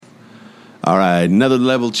All right, another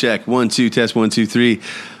level check. 1, 2, test 1, 2, 3.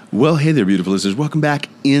 Well, hey there, beautiful listeners. Welcome back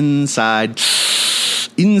inside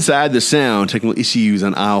the sound. Technical issues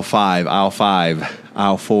on aisle 5,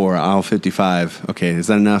 aisle 4, aisle 55. Okay, is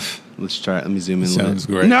that enough? Let's try it. Let me zoom in. Sounds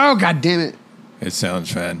great. No, god damn it. It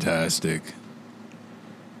sounds fantastic.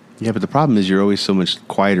 Yeah, but the problem is you're always so much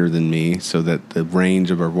quieter than me, so that the range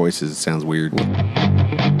of our voices sounds weird.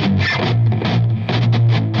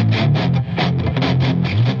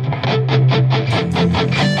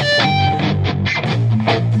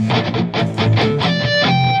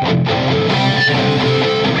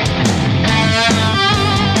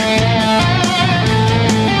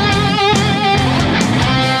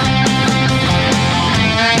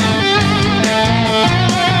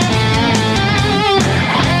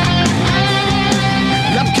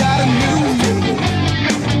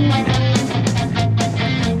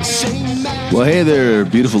 Well, hey there,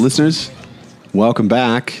 beautiful listeners. Welcome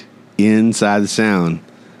back inside the sound.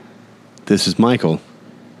 This is Michael.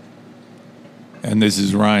 And this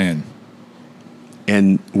is Ryan.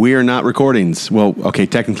 And we are not recordings. Well, okay,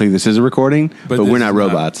 technically this is a recording, but we're not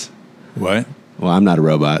robots. What? Well, I'm not a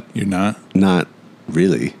robot. You're not? Not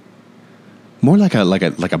really. More like a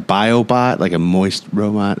biobot, like a moist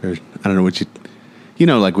robot, or I don't know what you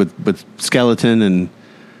know, like with skeleton and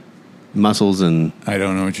muscles and I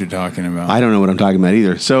don't know what you're talking about. I don't know what I'm talking about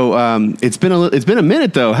either. So it's been a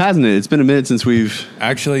minute though, hasn't it? It's been a minute since we've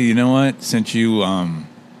actually. You know what? Since you, I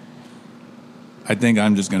think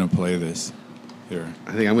I'm just gonna play this here.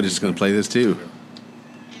 I think I'm just gonna play this too.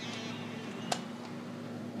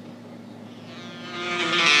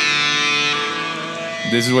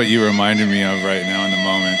 This is what you reminded me of right now in the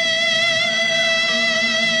moment.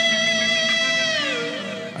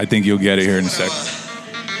 I think you'll get it here in a second.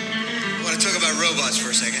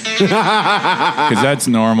 Because that's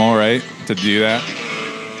normal, right? To do that.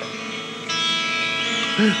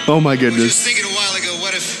 Oh my goodness! I was just thinking a while ago,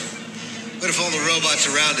 what if all the robots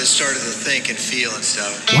around us started to think and feel and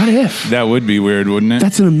stuff? What if? That would be weird, wouldn't it?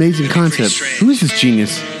 That's an amazing concept. Who is this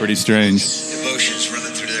genius? Pretty strange. Emotions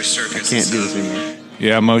running through their circuits. I can't do this anymore.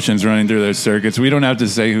 Yeah, emotions running through their circuits. We don't have to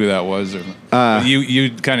say who that was.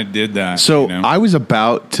 You kind of did that. So you know? I was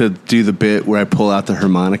about to do the bit where I pull out the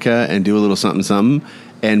harmonica and do a little something, something.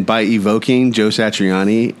 And by evoking Joe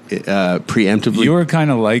Satriani preemptively, you were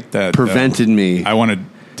kind of like that. Prevented me. I want to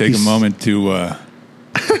take a moment to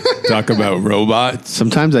talk about robots.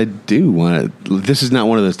 Sometimes I do want to. This is not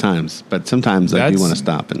one of those times, but sometimes I do want to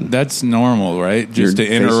stop. And that's normal, right? Just to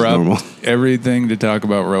interrupt everything to talk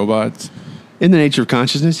about robots. In the nature of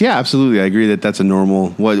consciousness, yeah, absolutely. I agree that that's a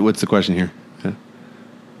normal. What's the question here?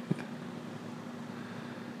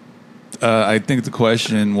 I think the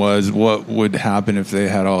question was, what would happen if they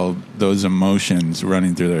had all those emotions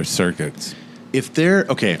running through their circuits? If they're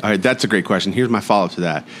okay, all right, that's a great question. Here's my follow-up to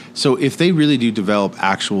that. So if they really do develop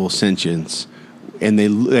actual sentience and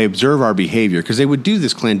they observe our behavior, because they would do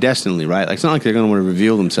this clandestinely, right? Like, it's not like they're going to want to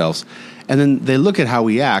reveal themselves. And then they look at how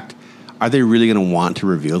we act. Are they really going to want to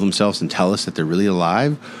reveal themselves and tell us that they're really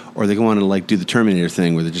alive? Or are they going to want to do the Terminator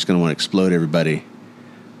thing where they're just going to want to explode everybody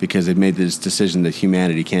because they've made this decision that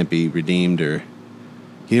humanity can't be redeemed? Or,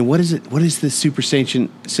 what is it? What is this super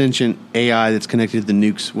sentient AI that's connected to the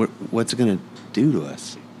nukes? What's it going to do to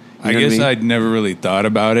us? I guess I'd never really thought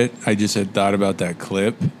about it. I just had thought about that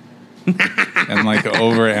clip and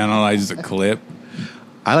overanalyze the clip.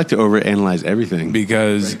 I like to overanalyze everything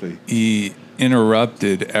because he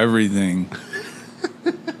interrupted everything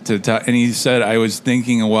to talk, and he said I was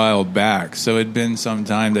thinking a while back. So it'd been some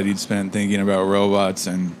time that he'd spent thinking about robots,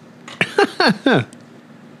 and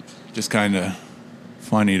just kind of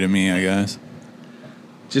funny to me, I guess.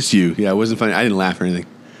 Just you, yeah. It wasn't funny. I didn't laugh or anything.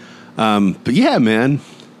 But yeah, man,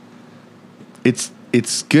 it's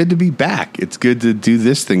good to be back. It's good to do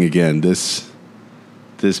this thing again. The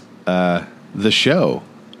show,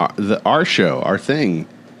 our show, our thing.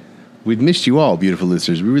 We've missed you all, beautiful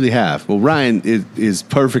listeners. We really have. Well, Ryan is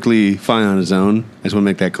perfectly fine on his own. I just want to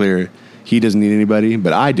make that clear. He doesn't need anybody,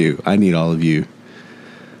 but I do. I need all of you.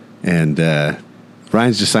 And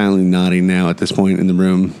Ryan's just silently nodding now at this point in the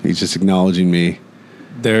room. He's just acknowledging me.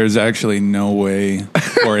 There's actually no way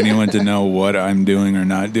for anyone to know what I'm doing or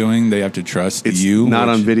not doing. They have to trust you. Not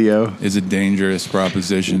on video. Is a dangerous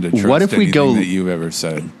proposition to trust anything that you've ever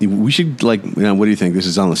said. We should, what do you think? This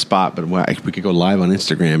is on the spot, but we could go live on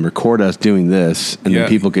Instagram, record us doing this, and then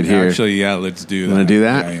people could hear. Actually, yeah, let's do that. Want to do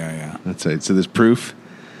that? Yeah. That's it. So there's proof.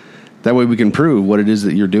 That way we can prove what it is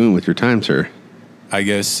that you're doing with your time, sir. I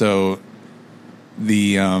guess so.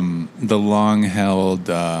 The long-held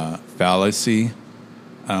fallacy.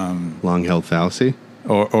 Long-held fallacy?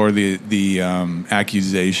 Or the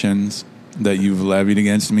accusations that you've levied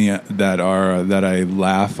against me that I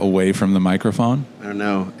laugh away from the microphone? I don't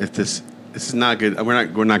know if this is not good.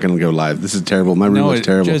 We're not going to go live. This is terrible. My room No, looks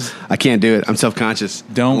terrible. just- I can't do it. I'm self-conscious.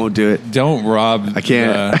 I won't do it. Don't rob. I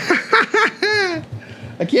can't.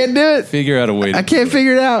 I can't do it. Figure out a way. I can't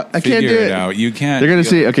figure it out. I can't do figure it. it out. You can't. They're going to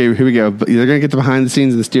see. Okay, here we go. They're going to get the behind the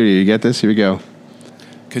scenes of the studio. You get this? Here we go.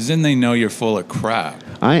 Because then they know you're full of crap.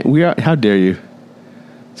 We are. How dare you?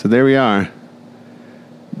 So there we are.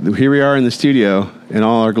 Here we are in the studio in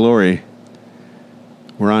all our glory.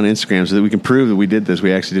 We're on Instagram so that we can prove that we did this.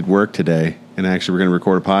 We actually did work today, and actually we're going to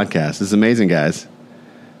record a podcast. This is amazing, guys.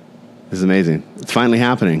 This is amazing. It's finally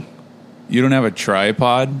happening. You don't have a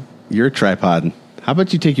tripod? You're a tripod. How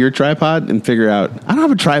about you take your tripod and figure out, I don't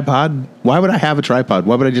have a tripod. Why would I have a tripod?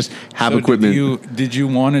 Why would I just have equipment? Did you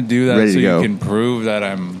want to do that ready so to you go? can prove that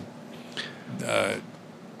I'm,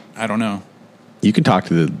 I don't know. You can talk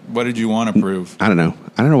to the, What did you want to prove? I don't know.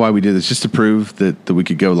 I don't know why we did this, just to prove that we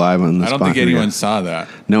could go live on the I don't spot. think anyone saw that.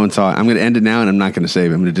 No one saw it. I'm going to end it now, and I'm not going to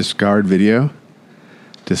save it. I'm going to discard video.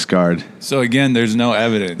 Discard. So again, there's no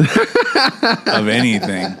evidence of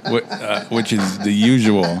anything, which is the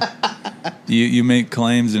usual. You make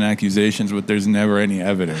claims and accusations, but there's never any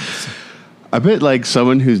evidence. I bet like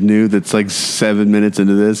someone who's new that's like 7 minutes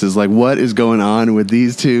into this is like, what is going on with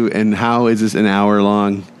these two, and how is this an hour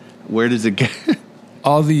long? Where does it get?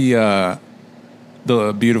 All the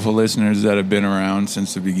beautiful listeners that have been around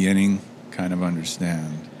since the beginning kind of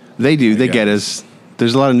understand. They do. They guess. get us.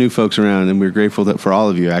 There's a lot of new folks around, and we're grateful that for all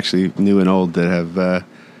of you, actually, new and old, that have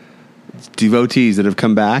devotees that have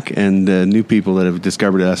come back, and new people that have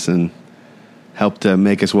discovered us and helped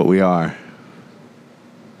make us what we are.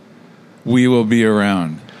 We will be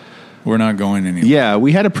around. We're not going anywhere. Yeah,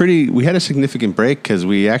 we had a significant break because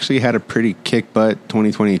we actually had a pretty kick butt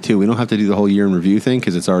 2022. We don't have to do the whole year in review thing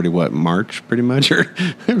because it's already March pretty much, or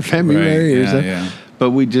February Right, or so. yeah. But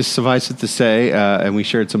we just suffice it to say, and we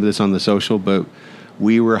shared some of this on the social, but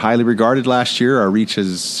we were highly regarded last year. Our reach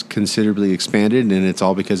has considerably expanded, and it's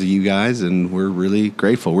all because of you guys, and we're really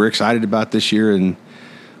grateful. We're excited about this year and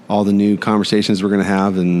all the new conversations we're going to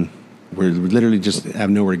have, and we literally just have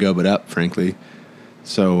nowhere to go but up, frankly.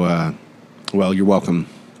 So, well, you're welcome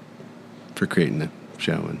for creating the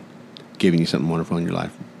show and giving you something wonderful in your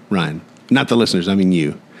life. Ryan. Not the listeners, I mean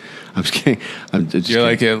you. I'm just kidding. You're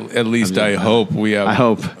like, at least I hope we have. I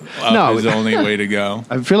hope. No, is the only way to go.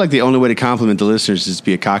 I feel like the only way to compliment the listeners is to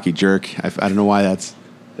be a cocky jerk. I don't know why that's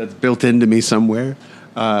built into me somewhere.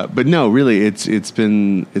 But no, really, it's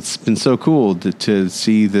been so cool to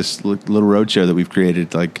see this little roadshow that we've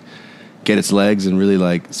created, like, get its legs and really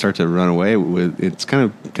like start to run away with. It's kind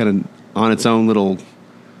of on its own little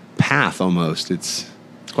path almost. It's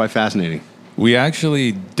quite fascinating. We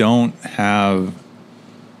actually don't have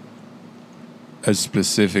a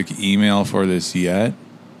specific email for this yet,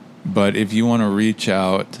 but if you want to reach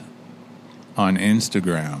out on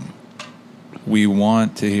Instagram, we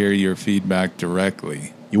want to hear your feedback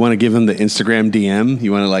directly. You want to give them the Instagram DM?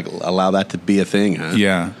 You want to like allow that to be a thing, huh?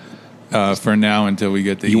 Yeah. For now, until we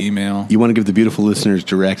get the email. You want to give the beautiful listeners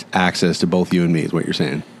direct access to both you and me, is what you're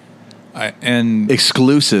saying. And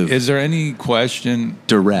exclusive. Is there any question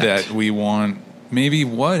direct that we want? Maybe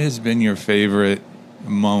what has been your favorite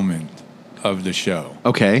moment of the show?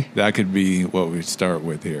 Okay. That could be what we start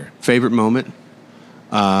with here. Favorite moment?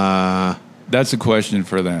 That's a question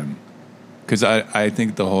for them. Because I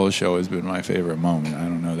think the whole show has been my favorite moment. I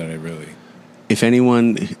don't know that I really... If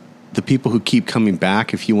anyone... The people who keep coming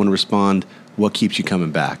back, if you want to respond, what keeps you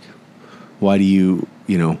coming back? Why do you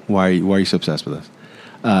why are you so obsessed with us?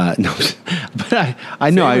 No, but I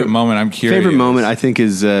know. Favorite moment, I'm curious. Favorite moment, I think,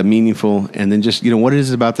 is meaningful. And then just, what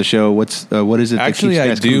is it about the show? What is it Actually, that I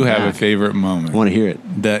keeps do back? have a favorite moment. I want to hear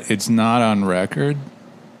it. That it's not on record.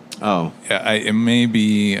 Oh. It may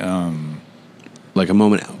be... like a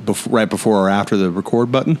moment right before or after the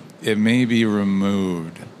record button? It may be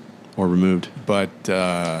removed. Or removed. But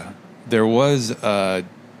there was a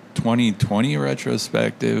 2020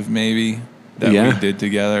 retrospective, maybe, that we did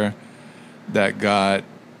together that got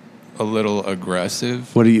a little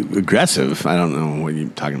aggressive. What are you... Aggressive? I don't know what you're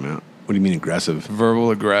talking about. What do you mean aggressive?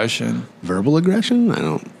 Verbal aggression. Verbal aggression? I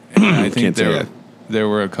don't... I think there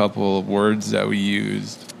were a couple of words that we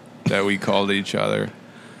used that we called each other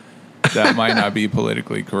that might not be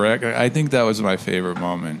politically correct. I think that was my favorite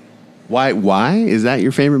moment. Why is that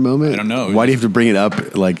your favorite moment? I don't know. Why do you have to bring it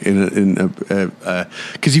up like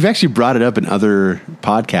because you've actually brought it up in other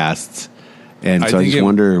podcasts, and so I just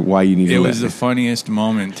wonder why you need to. It was the funniest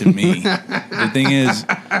moment to me. The thing is,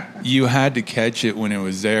 you had to catch it when it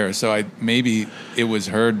was there, so maybe it was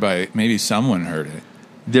heard by maybe someone heard it.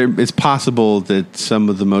 it's possible that some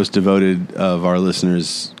of the most devoted of our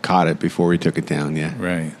listeners caught it before we took it down. Yeah,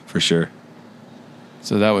 Right. for sure.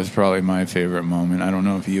 So that was probably my favorite moment. I don't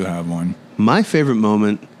know if you have one. My favorite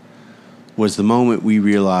moment was the moment we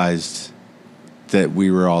realized that we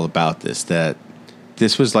were all about this. That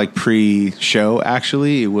this was like pre-show.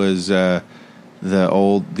 Actually, it was the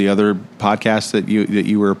other podcast that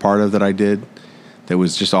you were a part of that I did. That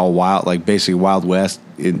was just all wild, like basically Wild West,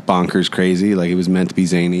 bonkers crazy. Like it was meant to be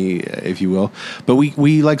zany, if you will. But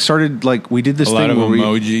we like started like we did this A thing lot of where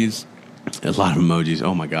emojis. a lot of emojis.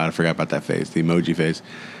 Oh my God, I forgot about that phase, the emoji phase.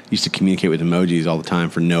 Used to communicate with emojis all the time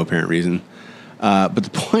for no apparent reason. But the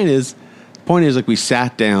point is like we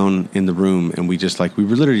sat down in the room and we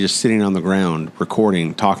were literally just sitting on the ground,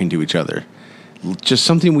 recording, talking to each other. Just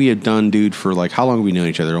something we had done, dude, for like, how long have we known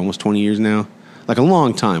each other? Almost 20 years now? Like a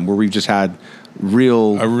long time where we've just had a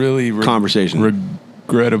really conversation.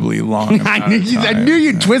 Regrettably long. I knew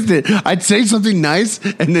you'd twist it. I'd say something nice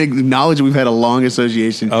and then acknowledge we've had a long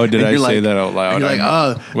association. Oh, did I say like, that out loud? You're like,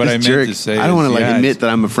 oh, what I meant jerk. to say I don't want to is, admit that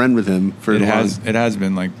I'm a friend with him for it has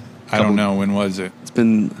been like, I don't know, when was it?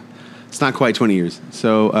 It's not quite 20 years.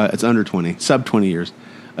 So it's under 20, sub 20 years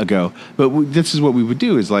ago. But this is what we would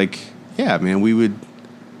do is like, yeah, man, we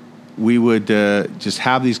would just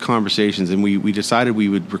have these conversations and we decided we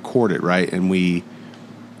would record it, right? And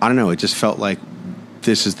I don't know, it just felt like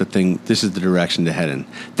this is the thing, this is the direction to head in.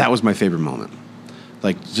 That was my favorite moment.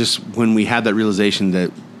 Like just when we had that realization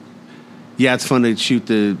that, yeah, it's fun to shoot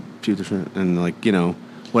the and like, you know,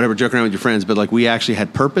 whatever, joke around with your friends, but like we actually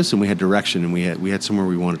had purpose and we had direction and we had somewhere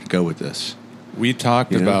we wanted to go with this. We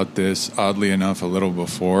talked about this, oddly enough, a little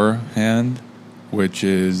beforehand, which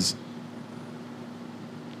is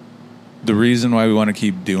the reason why we want to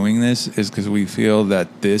keep doing this is because we feel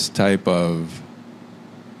that this type of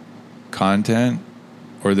content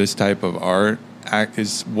or this type of art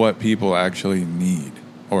is what people actually need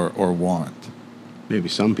or want. Maybe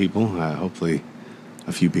some people, hopefully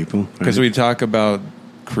a few people. Because we talk about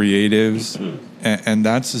creatives, and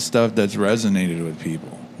that's the stuff that's resonated with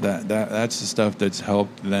people. That's the stuff that's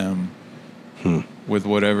helped them with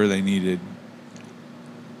whatever they needed.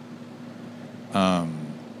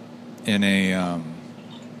 In a,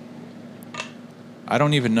 I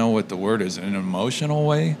don't even know what the word is, in an emotional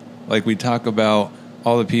way. Like we talk about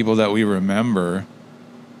all the people that we remember,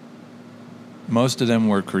 most of them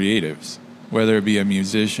were creatives, whether it be a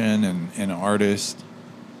musician and an artist.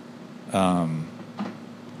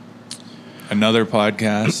 Another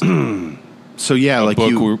podcast. So yeah, like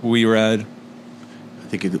book we read. I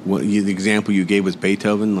think the example you gave was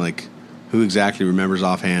Beethoven. Like, who exactly remembers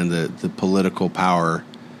offhand the political power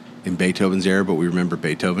in Beethoven's era? But we remember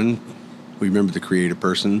Beethoven. We remember the creative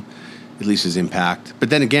person, at least his impact. But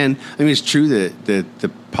then again, I mean, it's true that the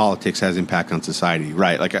politics has impact on society,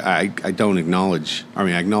 right? Like, I don't acknowledge. I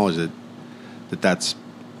mean, I acknowledge that that's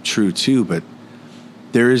true too. But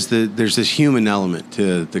there's this human element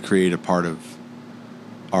to the creative part of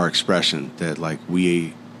our expression that, like,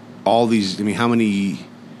 all these. I mean, how many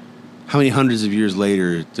hundreds of years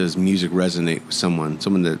later does music resonate with someone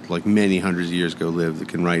that like many hundreds of years ago lived, that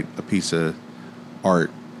can write a piece of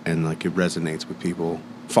art and like it resonates with people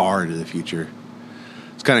far into the future?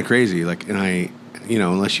 It's kind of crazy. Like, and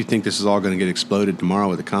unless you think this is all going to get exploded tomorrow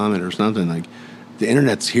with a comment or something, like the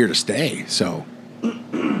internet's here to stay. So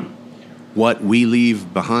what we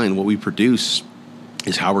leave behind, what we produce,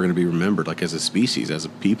 is how we're going to be remembered, like as a species, as a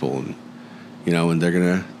people, and and they're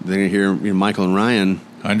gonna hear Michael and Ryan.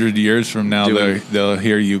 100 years from now, they'll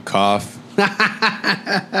hear you cough.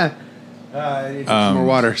 I need some more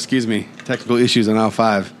water. Excuse me. Technical issues on aisle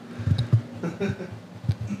 5.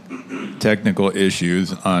 Technical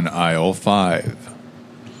issues on aisle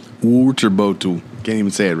 5. Water bottle. Can't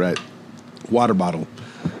even say it right. Water bottle.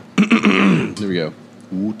 There we go.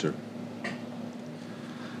 Water.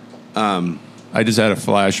 I just had a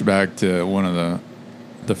flashback to one of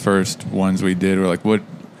the first ones we did. We're like, what?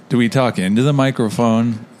 Do we talk into the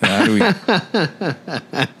microphone? How do we?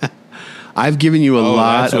 I've given you a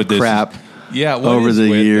lot of crap. Over the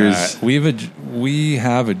years, that? We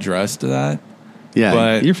have addressed that. Yeah,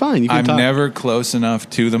 but you're fine. You can I'm talk. never close enough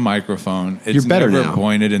to the microphone. It's you're better never now.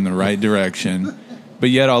 Pointed in the right direction. But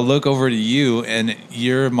yet I'll look over to you, and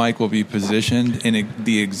your mic will be positioned in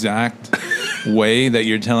the exact way that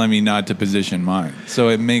you're telling me not to position mine. So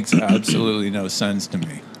it makes absolutely no sense to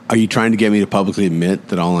me. Are you trying to get me to publicly admit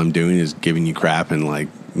that all I'm doing is giving you crap and like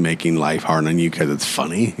making life hard on you because it's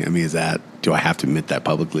funny? I mean, do I have to admit that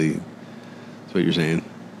publicly? That's what you're saying?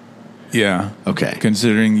 Yeah. Okay.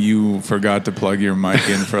 Considering you forgot to plug your mic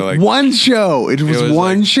in for like one show. It was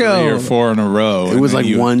one like show. 3 or 4 in a row. It was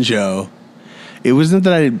like one show. It wasn't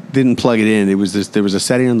that I didn't plug it in. It was just there was a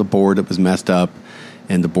setting on the board that was messed up,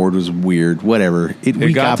 and the board was weird. Whatever.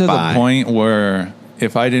 We got to by. the point where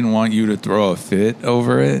if I didn't want you to throw a fit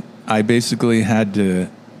over it, I basically had to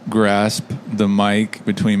grasp the mic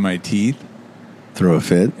between my teeth, Throw a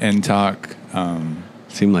fit. and talk.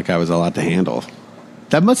 Seemed like I was a lot to handle.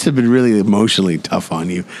 That must have been really emotionally tough on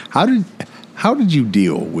you. How did you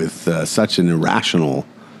deal with such an irrational,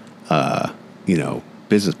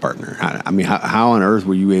 business partner? How on earth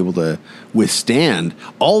were you able to withstand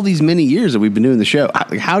all these many years that we've been doing the show?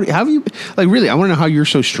 How have you, like, really, I want to know how you're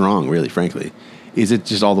so strong, really, frankly. Is it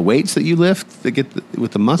just all the weights that you lift that get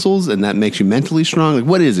with the muscles and that makes you mentally strong? Like,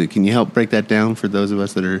 what is it? Can you help break that down for those of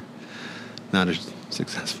us that are not as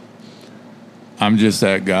successful? I'm just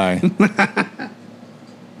that guy.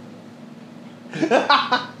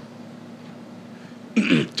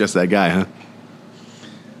 Just that guy, huh?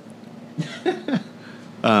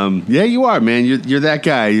 Yeah, you are, man. You're that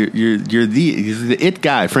guy. You're the it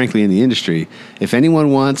guy, frankly, in the industry. If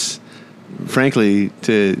anyone wants, frankly,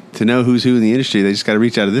 to know who's who in the industry, they just got to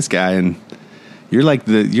reach out to this guy, and you're like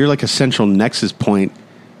a central nexus point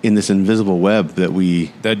in this invisible web that we.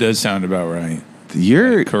 That does sound about right.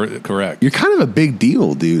 You're correct. You're kind of a big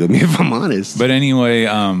deal, dude. I mean, if I'm honest. But anyway,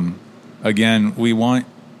 again, we want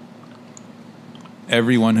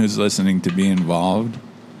everyone who's listening to be involved.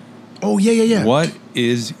 Oh, yeah. What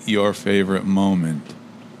is your favorite moment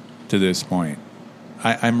to this point?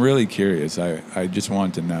 I'm really curious. I just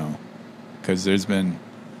want to know, because there's been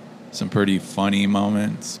some pretty funny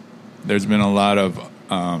moments. There's been a lot of,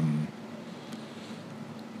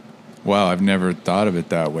 wow, I've never thought of it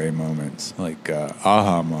that way moments, like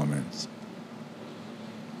aha moments.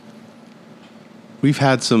 We've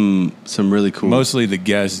had some really cool, mostly the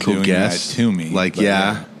guests doing that to me. Like,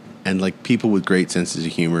 yeah, and like people with great senses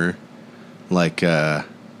of humor. Like,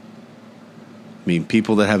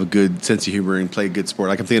 people that have a good sense of humor and play a good sport.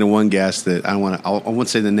 Like, I'm thinking of one guest that I won't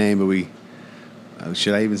say the name, but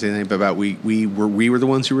should I even say the name? But about we were the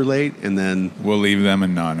ones who were late, and then we'll leave them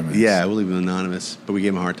anonymous. Yeah, we'll leave them anonymous. But we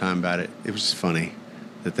gave them a hard time about it. It was just funny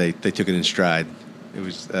that they took it in stride. It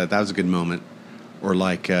was that was a good moment. Or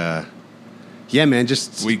like, yeah, man,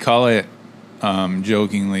 just we call it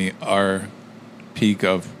jokingly our peak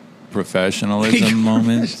of professionalism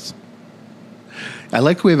moments. I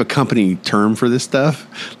like we have a company term for this stuff.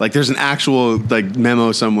 Like, there's an actual like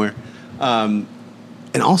memo somewhere. And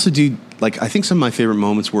also, dude, like, I think some of my favorite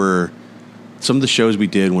moments were some of the shows we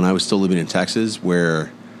did when I was still living in Texas, where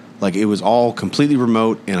like it was all completely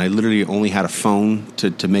remote, and I literally only had a phone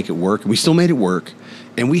to make it work. And we still made it work,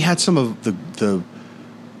 and we had some of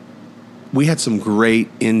we had some great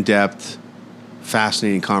in-depth,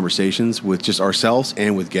 fascinating conversations with just ourselves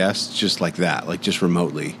and with guests, just like that, like just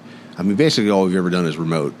remotely. I mean, basically all we've ever done is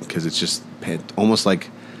remote, because it's just almost like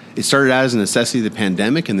it started out as a necessity of the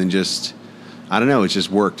pandemic, and then just, I don't know, it just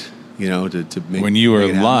worked, to make. When you were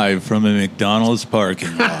live from a McDonald's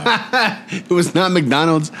parking lot. It was not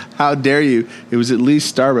McDonald's. How dare you? It was at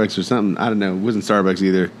least Starbucks or something. I don't know. It wasn't Starbucks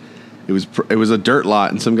either. It was a dirt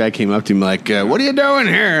lot, and some guy came up to me like, what are you doing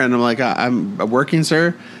here? And I'm like, I'm working,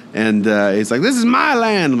 sir. And he's like, this is my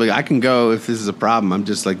land. I'm like, I can go if this is a problem. I'm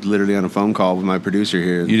just like literally on a phone call with my producer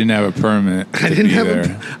here. You didn't have a permit I didn't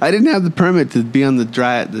have the permit to be on the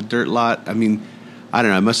dirt lot. I mean, I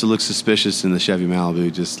don't know. I must have looked suspicious in the Chevy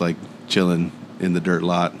Malibu, just like chilling in the dirt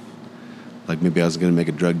lot. Like maybe I was going to make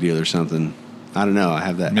a drug deal or something. I don't know. I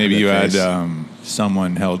have that. Maybe you face. had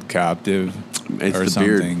someone held captive it's or the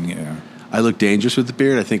something. Beard. Yeah. I look dangerous with the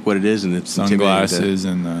beard. I think what it is, and it's sunglasses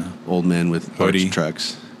and the old man with hoodie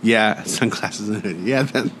trucks. Yeah, sunglasses and hoodie. Yeah,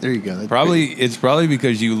 there you go. It's probably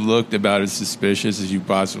because you looked about as suspicious as you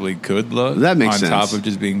possibly could look. That makes sense. On top sense. of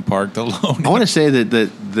just being parked alone. I want to say that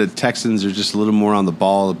the Texans are just a little more on the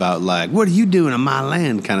ball about like, what are you doing on my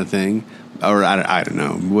land kind of thing. Or I don't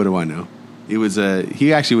know. What do I know? It was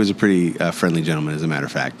he actually was a pretty friendly gentleman, as a matter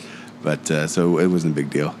of fact. But so it wasn't a big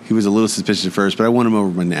deal. He was a little suspicious at first, but I won him over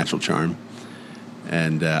with my natural charm.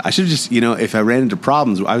 And I should have just, if I ran into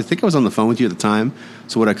problems, I think I was on the phone with you at the time.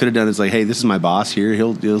 So what I could have done is like, hey, this is my boss here.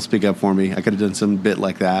 He'll speak up for me. I could have done some bit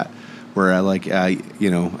like that where I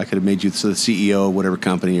could have made you the CEO of whatever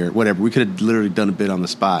company or whatever. We could have literally done a bit on the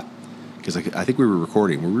spot, because I think we were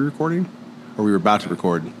recording. Were we recording? Or we were about to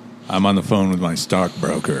record? I'm on the phone with my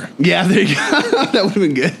stockbroker. Yeah, there you go. That would have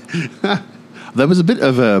been good. That was a bit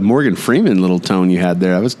of a Morgan Freeman little tone you had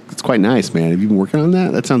there. It's quite nice, man. Have you been working on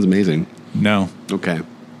that? That sounds amazing. No. Okay.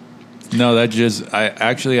 No, I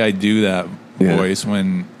do that voice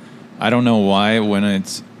when, I don't know why, when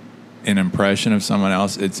it's an impression of someone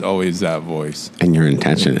else, it's always that voice. And your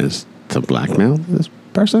intention is to blackmail this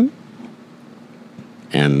person?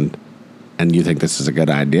 and you think this is a good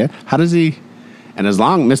idea. How does he? And as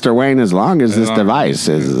long as this device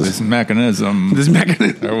is this mechanism,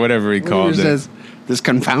 or whatever he called it. Says, this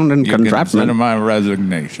confounding contraption. Consider my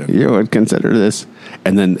resignation. You would consider this,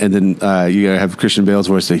 and then you have Christian Bale's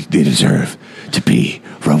voice say, "They deserve to be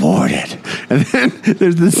rewarded." And then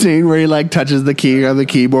there's the scene where he like touches the key on the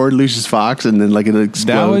keyboard, Lucius Fox, and then like it explodes.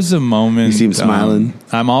 That was a moment. You see him smiling.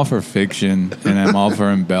 I'm all for fiction, and I'm all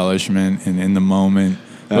for embellishment, and in the moment,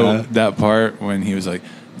 but that part when he was like,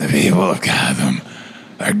 "The people of Gotham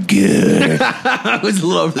are good." I was a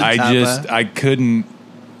little over the top. I couldn't.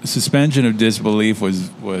 Suspension of disbelief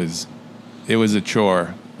was a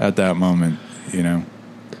chore at that moment, you know.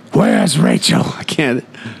 Where's Rachel? I can't.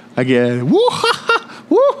 Woo,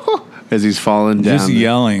 woo, as he's falling down. Just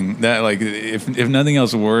yelling that, like, if nothing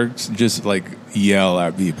else works, just like yell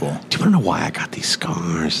at people. Do you want to know why I got these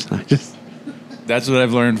scars? That's what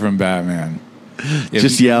I've learned from Batman. If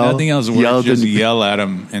just yell. Nothing else works. Just yell at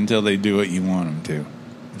them until they do what you want them to.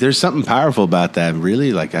 There's something powerful about that,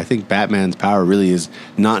 really. Like, I think Batman's power really is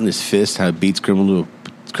not in his fist, how it beats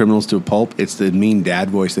criminals to a pulp. It's the mean dad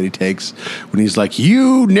voice that he takes when he's like,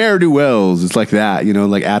 "You ne'er-do-wells." It's like that, you know,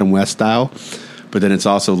 like Adam West style. But then it's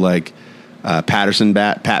also like Patterson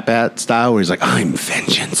Pat style, where he's like, "I'm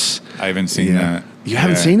vengeance." I haven't seen that. You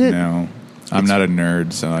haven't seen it? No. I'm not a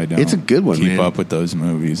nerd, so I don't. It's a good one, keep man. up with those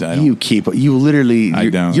movies. I don't. You literally. I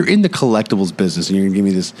don't. You're in the collectibles business, and you're gonna give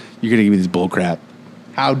me this. You're gonna give me this bull crap.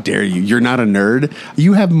 How dare you? You're not a nerd.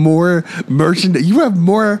 You have more merchandise. You have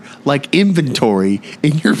more like inventory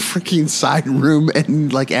in your freaking side room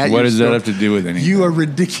and like at what your does store. that have to do with anything? You are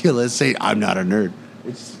ridiculous saying I'm not a nerd.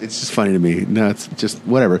 It's just funny to me. No, it's just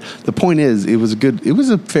whatever. The point is, it was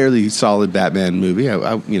a fairly solid Batman movie.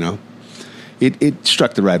 It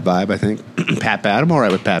struck the right vibe. I think Pat. I'm all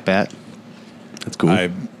right with Pat. That's cool.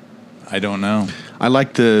 I don't know. I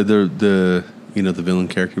like the the villain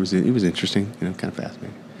character was interesting, kind of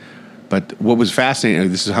fascinating. But what was fascinating,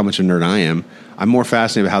 this is how much a nerd I am. I'm more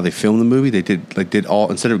fascinated by how they filmed the movie. They did all,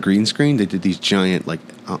 instead of green screen, they did these giant like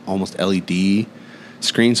almost LED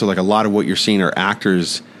screens. So like a lot of what you're seeing are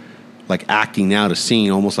actors like acting out a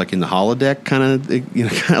scene, almost like in the holodeck kind of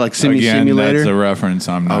kind of like simulator. That's a reference.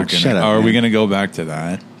 I'm not going to. Are we going to go back to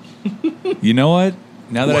that? You know what?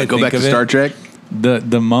 Now that I go think back of to Star Trek,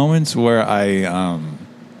 the moments where I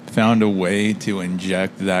found a way to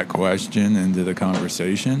inject that question into the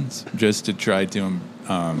conversations just to try to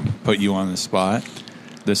put you on the spot.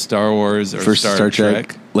 The Star Wars or first Star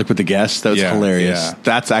Trek, like with the guests, that was hilarious. Yeah.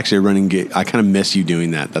 That's actually a running gig. I kind of miss you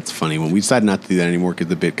doing that. That's funny. When we decided not to do that anymore because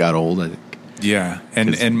the bit got old, I think. Yeah,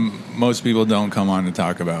 and most people don't come on to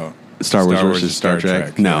talk about Star Wars versus Star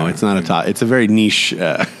Trek. No, it's not a top. It's a very niche.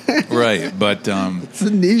 Right, but it's a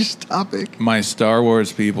niche topic. My Star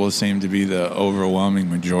Wars people seem to be the overwhelming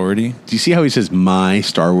majority. Do you see how he says "my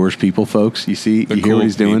Star Wars people," folks? You see, you hear what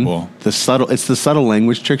he's doing? It's the subtle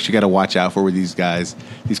language tricks you got to watch out for with these guys,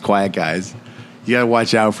 these quiet guys. You got to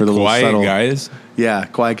watch out for the little subtle guys. Yeah,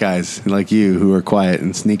 quiet guys like you who are quiet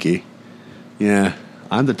and sneaky. Yeah,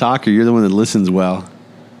 I'm the talker. You're the one that listens well.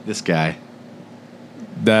 This guy.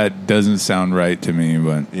 That doesn't sound right to me,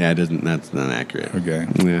 but yeah, it doesn't. That's not accurate. Okay.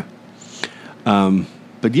 Yeah.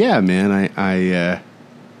 But yeah, man, I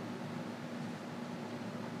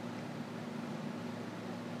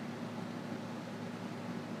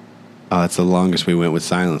oh, that's the longest we went with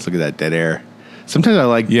silence. Look at that dead air. Sometimes I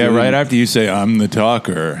like right after you say I'm the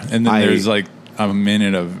talker, and then there's like a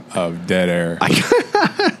minute of dead air.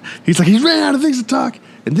 He's like, he's ran out of things to talk,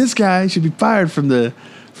 and this guy should be fired from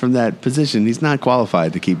that position. He's not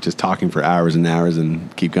qualified to keep just talking for hours and hours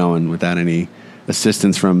and keep going without any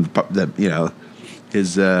assistance from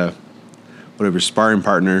his whatever sparring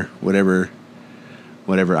partner, whatever.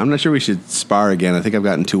 I'm not sure we should spar again. I think I've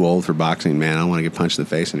gotten too old for boxing, man. I don't want to get punched in the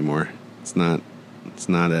face anymore. It's not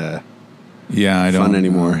fun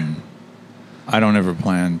anymore. I don't ever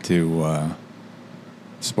plan to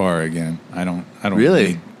spar again. I don't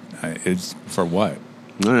really. It's for what?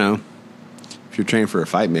 I don't know. If you're trained for a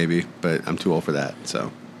fight, maybe, but I'm too old for that.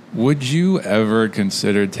 So, would you ever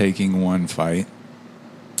consider taking one fight?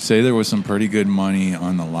 Say there was some pretty good money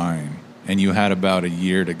on the line, and you had about a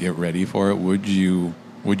year to get ready for it. Would you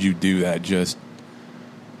do that just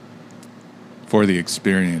for the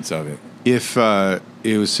experience of it? If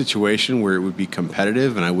it was a situation where it would be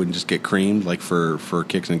competitive and I wouldn't just get creamed like for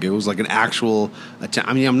kicks and giggles, like an actual attempt.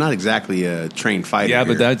 I mean, I'm not exactly a trained fighter. Yeah,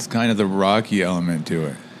 but here. that's kind of the Rocky element to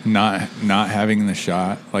it. Not having the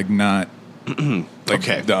shot, like not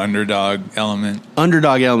okay. The underdog element.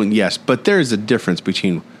 Underdog element, yes, but there is a difference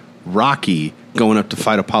between Rocky going up to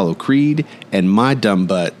fight Apollo Creed and my dumb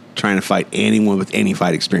butt trying to fight anyone with any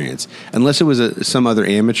fight experience, unless it was some other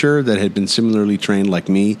amateur that had been similarly trained like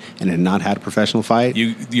me and had not had a professional fight.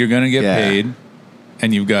 You're going to get paid,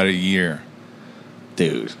 and you've got a year,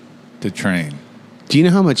 dude, to train. Do you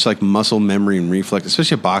know how much like muscle memory and reflex,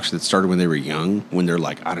 especially a boxer that started when they were young, when they're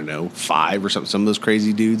like, I don't know, 5 or something, some of those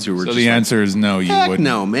crazy dudes who were So just the like, answer is no, you heck wouldn't.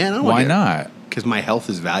 no, man. I don't Why not? Because my health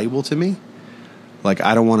is valuable to me. Like,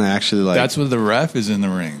 I don't want to actually like... That's what the ref is in the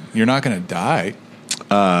ring. You're not going to die.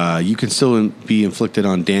 You can still be inflicted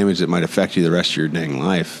on damage that might affect you the rest of your dang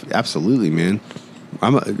life. Absolutely, man.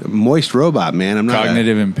 I'm a moist robot, man. I'm not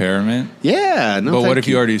Cognitive impairment? Yeah. No, but what if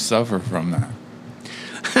you already suffer from that?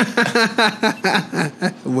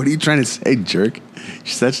 What are you trying to say, jerk? You're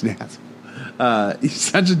such an asshole. You're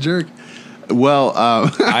such a jerk. Well,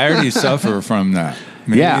 I already suffer from that.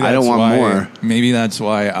 Maybe I don't want more. Maybe that's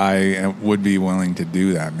why I would be willing to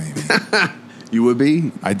do that, maybe. You would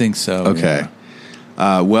be? I think so. Okay.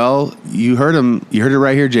 Yeah. Well, you heard him. You heard it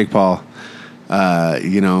right here, Jake Paul.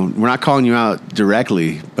 We're not calling you out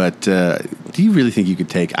directly, but do you really think you could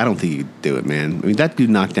take... I don't think you could do it, man. I mean, that dude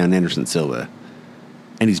knocked down Anderson Silva,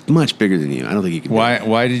 and he's much bigger than you. I don't think you could do it.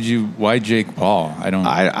 Why Jake Paul? I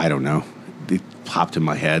don't know. It popped in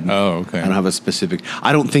my head. Oh, okay. I don't have a specific...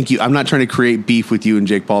 I don't think you... I'm not trying to create beef with you and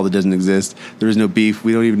Jake Paul that doesn't exist. There is no beef.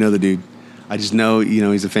 We don't even know the dude. I just know,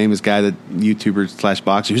 he's a famous guy, that YouTuber /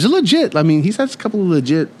 boxer. He's a legit... I mean, he's had a couple of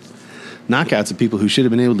legit knockouts of people who should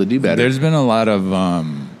have been able to do better. There's been a lot of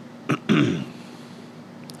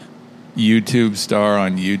YouTube star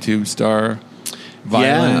on YouTube star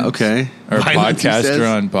violence. Yeah, okay. Or Violence,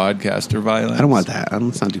 podcaster on podcaster violence. I don't want that.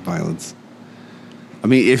 Let's not do violence. I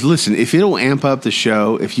mean, if it'll amp up the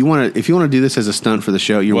show, if you want to do this as a stunt for the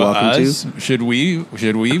show, you're welcome to. Should we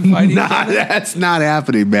fight each other? That's not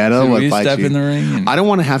happening, man. I don't want to fight step you. in the ring? I don't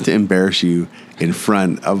want to have to embarrass you in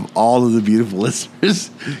front of all of the beautiful listeners,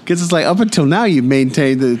 because it's like up until now you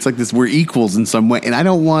maintained that it's like this, we're equals in some way, and I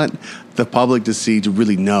don't want the public to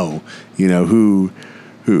really know, who,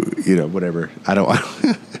 whatever. I don't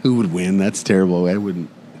who would win. That's terrible. I wouldn't.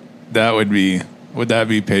 Would that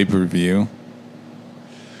be pay-per-view?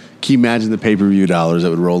 Can you imagine the pay-per-view dollars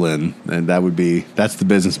that would roll in? And that's the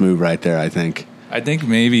business move right there, I think. I think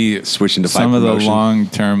maybe switching to fight some promotion. of the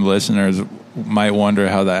long-term listeners might wonder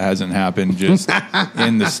how that hasn't happened just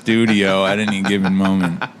in the studio at any given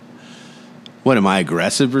moment. What, am I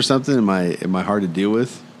aggressive or something? Am I hard to deal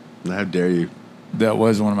with? How dare you? That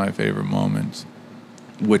was one of my favorite moments.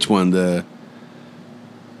 Which one? The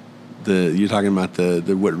you're talking about the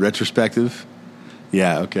what, retrospective?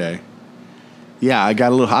 Yeah, okay. Yeah, I got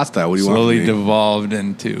a little hostile. What do you Slowly want from me? devolved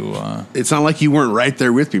into... It's not like you weren't right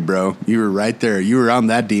there with me, bro. You were right there. You were on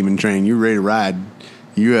that demon train. You were ready to ride.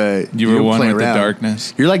 You were one with around. the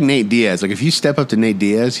darkness. You're like Nate Diaz. Like, if you step up to Nate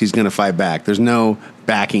Diaz, he's going to fight back. There's no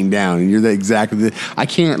backing down. And you're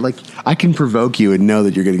I can provoke you and know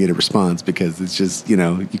that you're going to get a response, because it's just,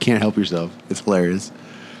 you can't help yourself. It's hilarious.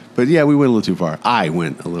 But yeah, we went a little too far. I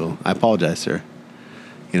apologize, sir.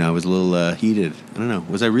 I was a little heated. I don't know.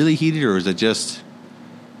 Was I really heated, or was I just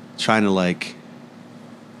trying to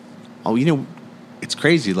it's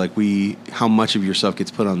crazy. Like, how much of yourself gets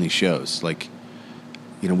put on these shows. Like,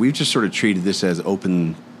 we've just sort of treated this as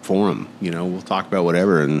open forum. We'll talk about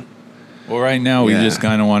whatever. And well, right now we just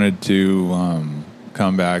kind of wanted to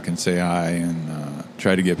come back and say hi and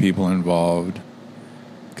try to get people involved.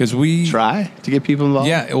 Because we try to get people involved.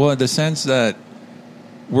 Yeah. Well, in the sense that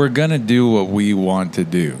we're going to do what we want to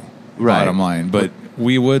do, right. Bottom line. But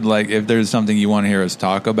we would if there's something you want to hear us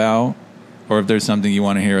talk about, or if there's something you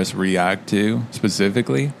want to hear us react to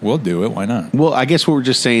specifically, we'll do it. Why not? Well, I guess we're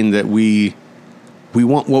just saying that we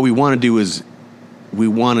want to do is we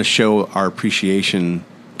want to show our appreciation,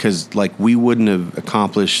 because we wouldn't have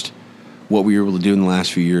accomplished what we were able to do in the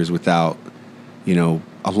last few years without,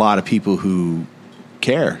 a lot of people who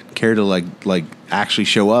care to actually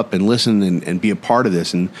show up and listen and be a part of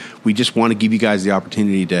this. And we just want to give you guys the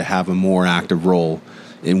opportunity to have a more active role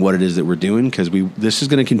in what it is that we're doing, because this is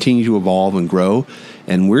going to continue to evolve and grow,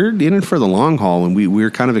 and we're in it for the long haul. And we're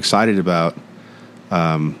kind of excited about,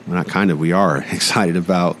 we are excited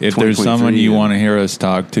about if there's someone you want to hear us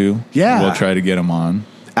talk to, we'll try to get them on.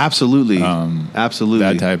 Absolutely. Absolutely.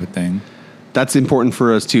 That type of thing. That's important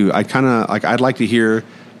for us too. I'd like to hear,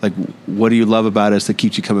 what do you love about us that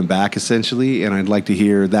keeps you coming back, essentially? And I'd like to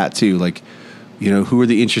hear that too. Who are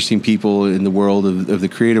the interesting people in the world of the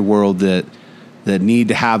creative world that need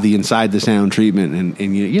to have the inside the sound treatment,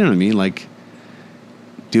 and you know what I mean?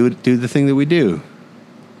 Do the thing that we do.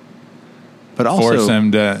 But also force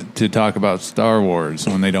them to talk about Star Wars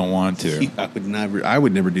when they don't want to. I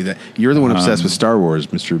would never do that. You're the one obsessed with Star Wars,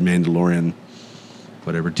 Mr. Mandalorian.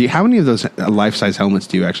 whatever. How many of those life-size helmets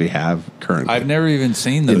do you actually have currently? I've never even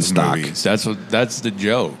seen those stock. movies. That's the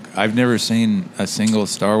joke. I've never seen a single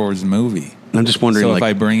Star Wars movie. I'm just wondering, So like, if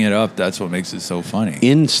I bring it up, that's what makes it so funny.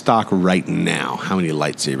 in stock right now, how many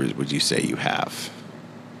lightsabers would you say you have?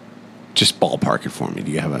 Just ballpark it for me.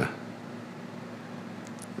 Do you have a...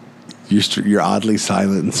 You're oddly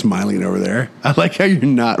silent and smiling over there. I like how you're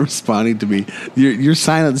not responding to me. Your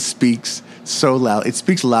silence speaks so loud. It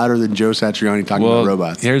speaks louder than Joe Satriani talking about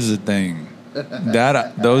robots. Here's the thing.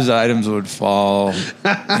 Those items would fall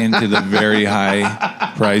into the very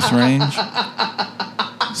high price range.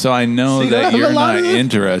 So I know See, that a you're lot not of this-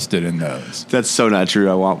 interested in those. That's so not true.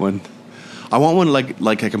 I want one. I want one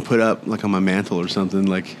like I can put up like on my mantle or something.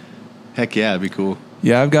 Like, heck yeah, it'd be cool.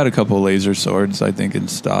 Yeah, I've got a couple laser swords, I think, in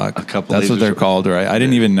stock. A couple That's laser what they're swords. called, right? I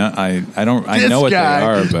didn't even know. I know what they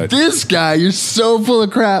are, but this guy, you're so full of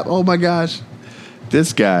crap. Oh my gosh,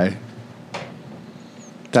 this guy.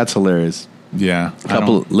 That's hilarious. yeah, A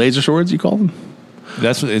couple laser swords, you call them?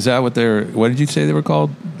 Is that what they're? What did you say they were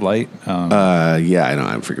called? Light. Yeah, I know.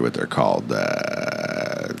 I forget what they're called.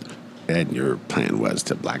 And your plan was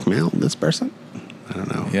to blackmail this person? I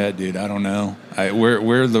don't know. Yeah, dude, I don't know.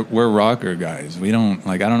 We're rocker guys. We don't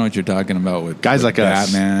like. I don't know what you're talking about with Guys with like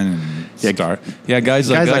us. Batman and Yeah, Star. Yeah, guys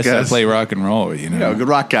like us that us. play rock and roll. You know. You know, good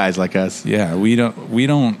rock guys like us. Yeah, we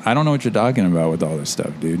don't. I don't know what you're talking about with all this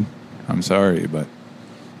stuff, dude. I'm sorry, but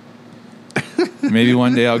maybe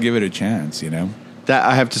one day I'll give it a chance. You know. That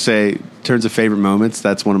I have to say, in terms of favorite moments,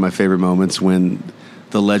 that's one of my favorite moments when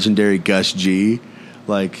the legendary Gus G,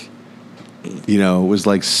 like, you know, was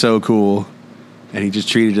like so cool. And he just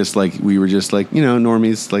treated us like we were just like, you know,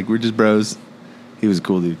 normies, like we're just bros. He was a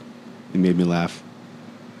cool dude. He made me laugh.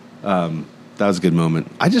 That was a good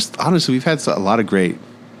moment. Honestly, we've had a lot of great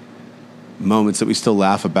moments that we still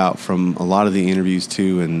laugh about from a lot of the interviews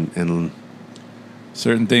too. And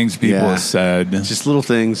Certain things people Yeah. have said. just little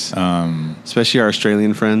things, especially our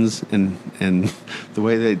Australian friends and the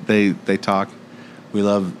way they talk. We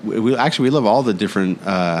love all the different,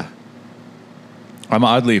 I'm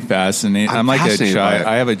oddly fascinated. I'm I'm like a fascinated by child. it.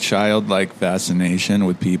 I have a childlike fascination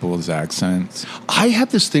with people's accents. I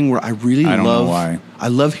have this thing where I really I don't love. know why. I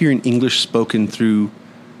love hearing English spoken through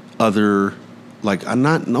other, like I'm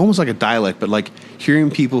not almost like a dialect, but like hearing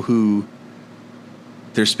people who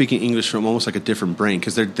they're speaking English from almost like a different brain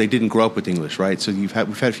because they didn't grow up with English, right? So we've had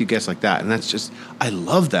a few guests like that, and that's just I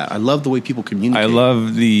love that. I love the way people communicate. I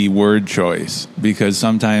love the word choice because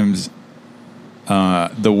sometimes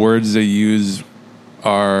the words they use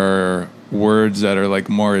are words that are like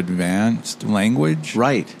more advanced language.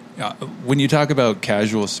 right. When you talk about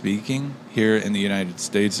casual speaking here in the United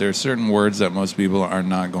States, there are certain words that most people are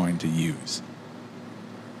not going to use.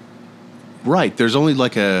 Right. There's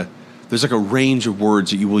like a range of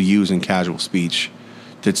words that you will use in casual speech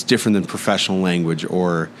that's different than professional language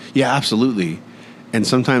or yeah, absolutely. And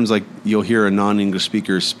sometimes like you'll hear a non-English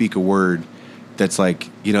speaker speak a word that's like,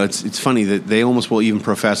 you know, it's funny that they almost will even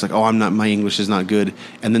profess like, oh, my English is not good.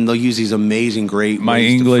 And then they'll use these amazing, great My ways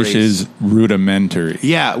to English phrase- is rudimentary.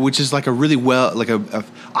 yeah, which is like a really well, like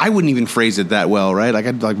I wouldn't even phrase it that well, right? Like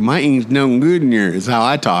I'd like my English no good in here is how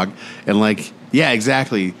I talk, and like yeah,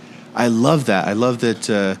 exactly. I love that. I love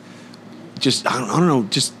that. Just I don't know.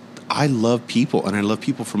 Just I love people, and I love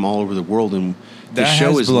people from all over the world, and the That show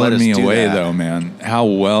has has let blown us me do away, that. though, man. How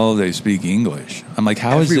well they speak English. I'm like,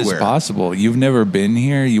 how is this Everywhere. possible? You've never been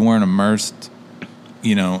here. You weren't immersed,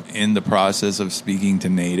 you know, in the process of speaking to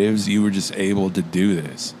natives. You were just able to do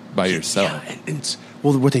this by yourself. Yeah, and it's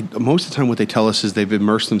well, most of the time what they tell us is they've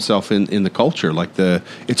immersed themselves in the culture, like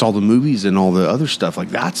it's all the movies and all the other stuff, like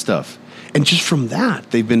that stuff, and just from that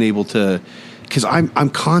they've been able to. Because I'm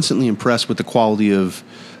constantly impressed with the quality of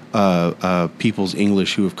people's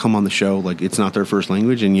English who have come on the show. Like it's not their first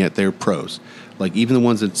language, and yet they're pros. Like even the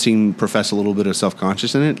ones that profess a little bit of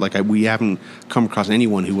self-conscious in it. Like we haven't come across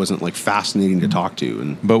anyone who wasn't like fascinating to talk to.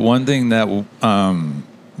 And But one thing that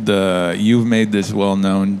you've made this well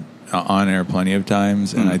known on air plenty of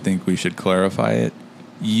times, and I think we should clarify it.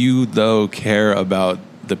 You though care about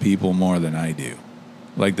the people more than I do,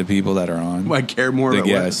 like the people that are on. I care more the about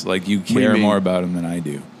what? guests. Like you do you care mean? more about them than I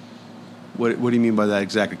do. What do you mean by that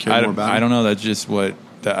exactly? Care I more about? I don't know. That's just what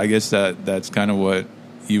I guess that's kind of what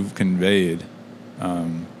you've conveyed.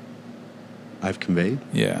 I've conveyed.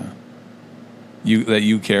 Yeah,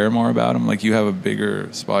 you care more about them. Like you have a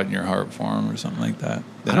bigger spot in your heart for them, or something like that.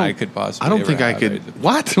 Than I could possibly. I don't ever think I have. could.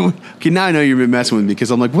 What? Okay, now I know you're messing with me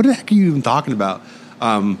because I'm like, what the heck are you even talking about?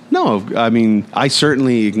 No, I mean, I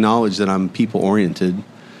certainly acknowledge that I'm people oriented.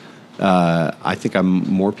 I think I'm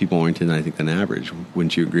more people oriented than average.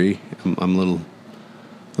 Wouldn't you agree? I'm a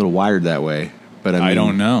little wired that way. But I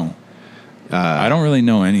don't know. I don't really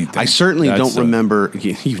know anything. I certainly That's don't remember.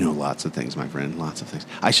 You know lots of things, my friend. Lots of things.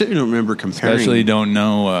 I certainly don't remember comparing. Especially don't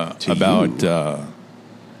know to about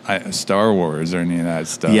you. Star Wars or any of that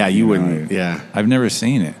stuff. Yeah, you know. wouldn't. Yeah. I've never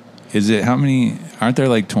seen it. Is it how many? Aren't there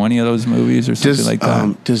like 20 of those movies or something like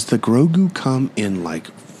that? Does the Grogu come in like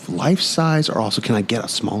life size, or also can I get a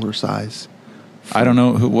smaller size? I don't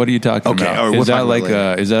know. What are you talking Okay, about? all right, we'll Is that talk like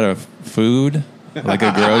about it is that a food? Like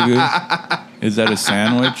a Grogu? Is that a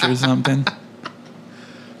sandwich or something?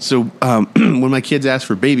 So when my kids ask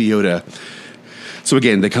for Baby Yoda, so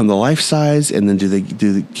again they come the life size, and then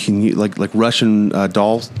can you like Russian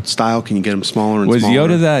doll style? Can you get them smaller and Was smaller?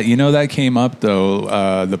 Yoda that? You know that came up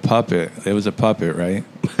though. The puppet. It was a puppet, right?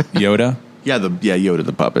 Yoda. Yoda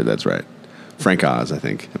the puppet. That's right. Frank Oz, I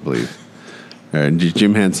believe. And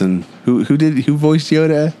Jim Henson, who voiced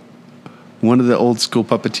Yoda? One of the old school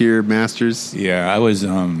puppeteer masters. Yeah, I was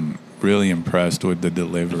really impressed with the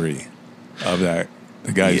delivery of that.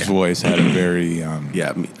 The guy's voice had a very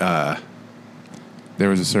there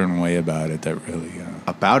was a certain way about it that really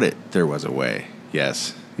about it. There was a way.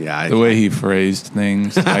 Yes. Yeah. The way he phrased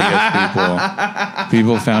things, I guess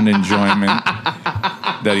people found enjoyment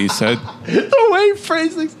that he said. The way he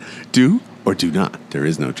phrased things. Do or do not. There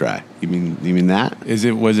is no try. You mean that?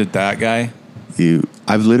 Was it that guy?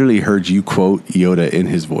 I've literally heard you quote Yoda in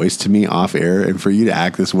his voice to me off air, and for you to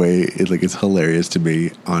act this way, it's hilarious to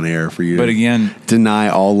me on air. For you, to deny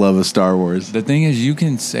all love of Star Wars. The thing is, you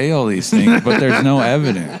can say all these things, but there's no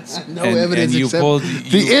evidence. Evidence and you except pulled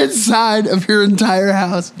the inside of your entire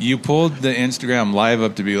house. You pulled the Instagram live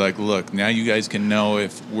up to be like, look, now you guys can know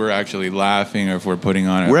if we're actually laughing or if we're putting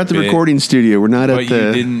on. We're at the recording studio. We're not at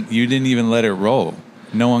the. You didn't even let it roll.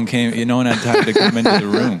 No one came. No one had time to come into the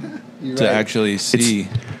room. To actually see,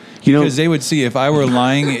 because they would see if I were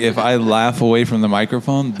lying, if I laugh away from the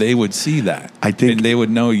microphone, they would see that. I think and they would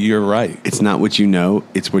know you're right. It's not what you know;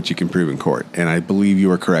 it's what you can prove in court. And I believe you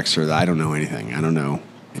are correct, sir. That I don't know anything. I don't know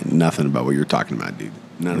nothing about what you're talking about, dude.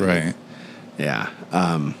 None of it. Yeah.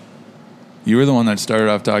 You were the one that started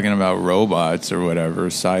off talking about robots or whatever,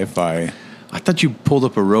 sci-fi. I thought you pulled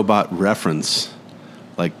up a robot reference.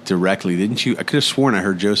 Like directly, didn't you? I could have sworn I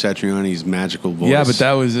heard Joe Satriani's magical voice. Yeah, but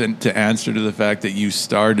that was to answer to the fact that you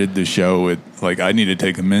started the show with, like, I need to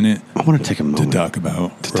take a minute. I want to take a moment to talk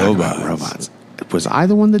about robots. Was I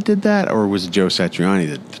the one that did that, or was it Joe Satriani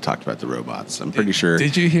that talked about the robots? I'm pretty sure.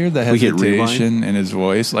 Did you hear the hesitation in his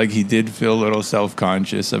voice? Like, he did feel a little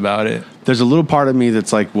self-conscious about it. There's a little part of me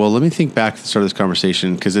that's like, well, let me think back to the start of this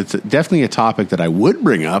conversation, because it's definitely a topic that I would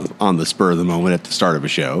bring up on the spur of the moment at the start of a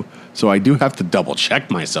show. So I do have to double check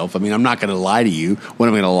myself. I mean, I'm not going to lie to you. What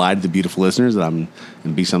am I going to lie to the beautiful listeners that I'm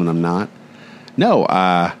and be someone I'm not? No,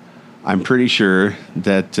 I'm pretty sure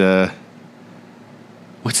that.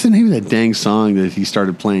 What's the name of that dang song that he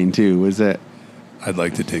started playing too? Was that? I'd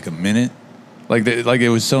like to take a minute. Like it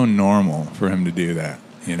was so normal for him to do that.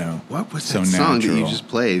 You know, what was so that song natural. that you just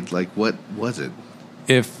played? Like, what was it?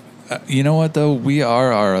 If you know what though, we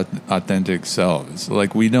are our authentic selves.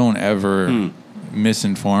 Like, we don't ever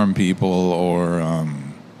misinform people or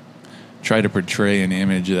try to portray an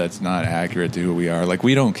image that's not accurate to who we are. Like,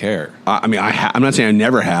 we don't care. I mean, I'm not saying I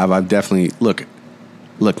never have. I've definitely look,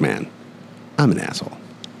 man. I'm an asshole.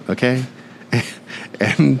 Okay,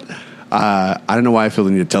 and I don't know why I feel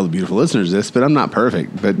the need to tell the beautiful listeners this, but I'm not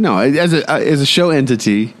perfect. But no, as a show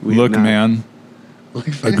entity, look, man.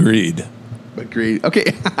 Agreed.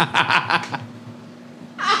 Okay.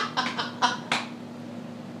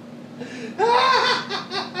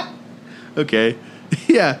 Okay.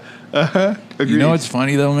 Yeah. Agreed. You know what's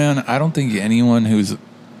funny though, man? I don't think anyone who's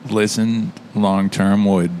listened long term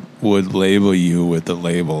would label you with a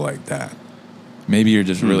label like that. Maybe you're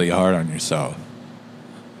just really hard on yourself.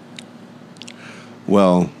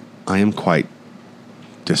 Well, I am quite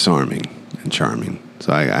disarming and charming,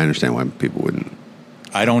 so I understand why people wouldn't.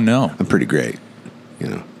 I don't know. I'm pretty great, you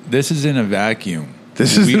know. This is in a vacuum.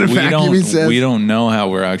 We don't know how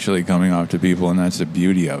we're actually coming off to people, and that's the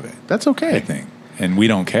beauty of it. That's okay. I think. And we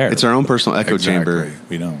don't care. It's our own personal echo chamber.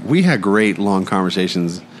 We don't. We had great long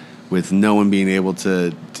conversations with no one being able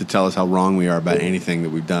to tell us how wrong we are about anything that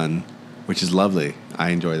we've done, which is lovely. I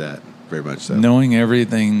enjoy that very much so. Knowing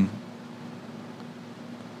everything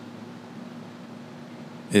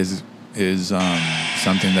is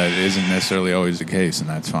something that isn't necessarily always the case, and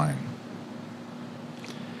that's fine.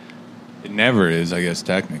 It never is, I guess,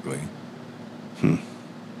 technically.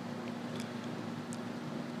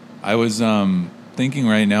 I was thinking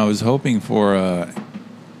right now, I was hoping for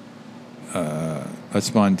a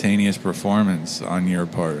spontaneous performance on your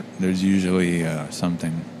part. There's usually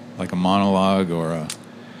something like a monologue or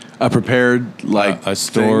a... A prepared like a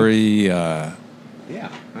story. Yeah,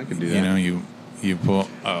 I could do that. You know, you pull.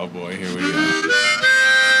 Oh boy, here we go.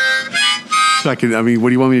 I mean, what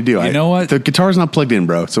do you want me to do? You know what? The guitar's not plugged in,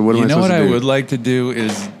 bro. So what am I You know supposed what to I do? would like to do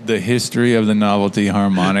is the history of the novelty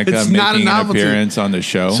harmonica It's not a making an novelty. appearance on the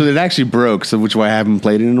show. So it actually broke, so which is why I haven't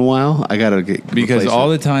played it in a while. I gotta get Because replace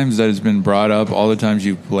all it. the times that it's been brought up, all the times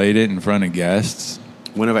you've played it in front of guests,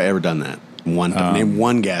 When have I ever done that? Name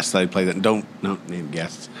one guest that I played that. Don't name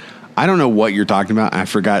guests. I don't know what you're talking about. I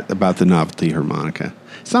forgot about the novelty harmonica.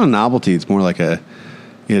 It's not a novelty. It's more like a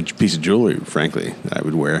piece of jewelry, frankly, that I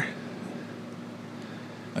would wear.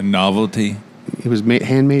 a novelty. It was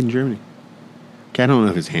handmade in Germany. Okay, I don't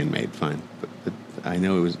know if it's handmade. Fine, but I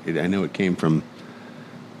know it was. I know it came from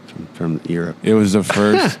Europe. It was the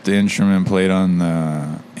first instrument played on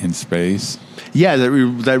in space, Yeah, that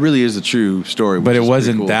really is a true story. but which it is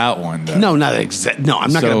wasn't pretty cool. that one. Though. No, not exact. No,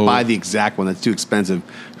 I'm not going So- to buy the exact one. That's too expensive.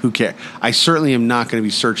 Who cares? I certainly am not going to be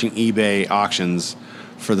searching eBay auctions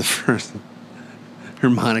for the first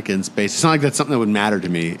harmonica in space. It's not like that's something that would matter to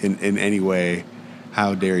me in any way.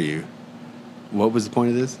 How dare you? What was the point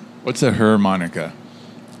of this? What's a harmonica?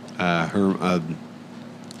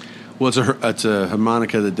 Well, it's a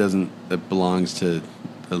harmonica that belongs to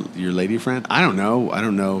your lady friend. I don't know. I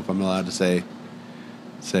don't know if I'm allowed to say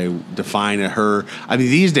define a her. I mean,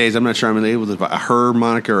 these days I'm not sure I'm able to define a her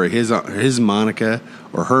Monica or his Monica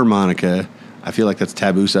or her Monica. I feel like that's a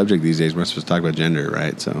taboo subject these days. We're not supposed to talk about gender,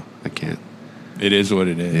 right? So I can't. It is what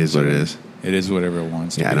it is. It is what it is. It is whatever it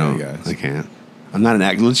wants to Yeah, I be, know. guys. I can't. I'm not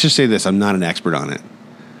an. Let's just say this: I'm not an expert on it.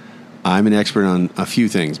 I'm an expert on a few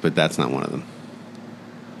things, but that's not one of them.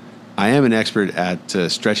 I am an expert at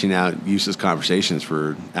stretching out useless conversations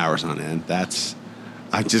for hours on end.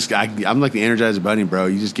 I'm like the Energizer Bunny, bro.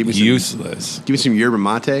 You just give me some Useless. Give me some yerba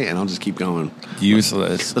mate, and I'll just keep going.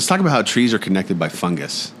 Useless. Let's talk about how trees are connected by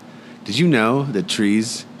fungus. Did you know that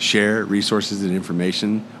trees share resources and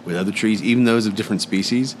information with other trees, even those of different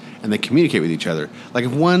species, and they communicate with each other? Like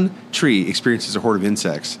if one tree experiences a horde of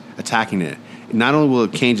insects attacking it, not only will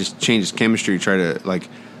it change its chemistry to try to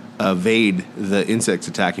evade the insects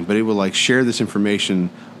attacking, but it will share this information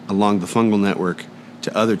along the fungal network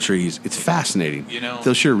to other trees. It's fascinating. You know,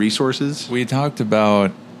 they'll share resources. We talked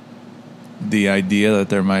about the idea that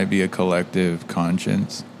there might be a collective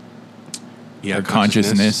conscience or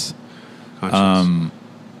consciousness.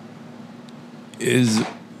 Is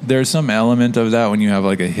there some element of that when you have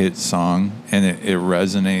a hit song and it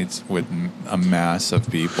resonates with a mass of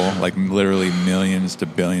people, like literally millions to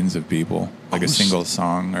billions of people, like a single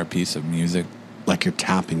song or piece of music? Like you're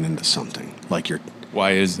tapping into something.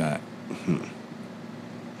 Why is that?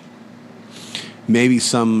 Maybe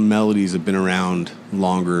some melodies have been around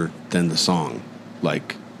longer than the song.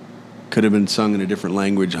 Could have been sung in a different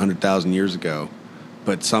language 100,000 years ago,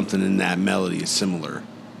 but something in that melody is similar.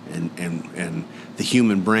 And the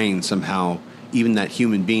human brain somehow, even that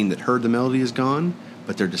human being that heard the melody is gone,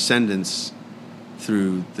 but their descendants,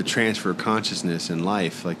 through the transfer of consciousness in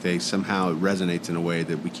life, it resonates in a way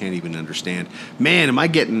that we can't even understand. Man, am I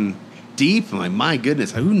getting deep? I'm like, my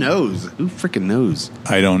goodness, who knows? Who freaking knows?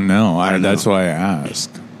 I don't know. That's know. why I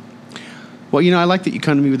asked. Well, I like that you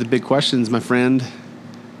come to me with the big questions, my friend.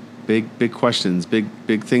 Big questions, big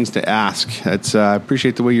things to ask. I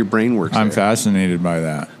appreciate the way your brain works. I'm there. fascinated by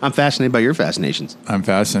that. I'm fascinated by your fascinations. I'm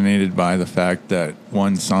fascinated by the fact that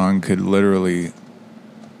one song could literally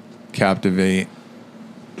captivate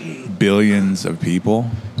billions of people.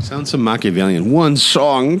 Sounds so Machiavellian. One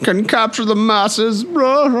song can capture the masses.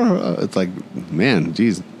 It's like, man,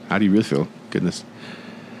 geez, how do you really feel? Goodness.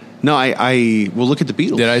 No, well, look at the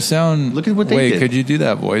Beatles. Did I sound? Look at what they Wait, did. could you do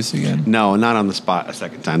that voice again? No, not on the spot a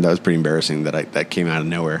second time. That was pretty embarrassing. That came out of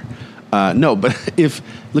nowhere. No, but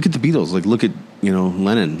look at the Beatles. Look at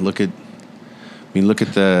Lennon. Look at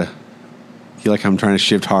the. You like how I'm trying to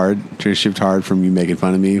shift hard from you making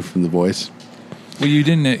fun of me from the voice. Well, you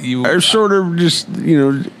didn't. I sort of just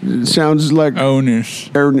it sounds like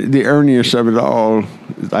Onish. the earnest of it all.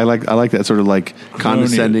 I like that sort of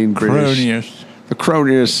condescending British. Cronius. The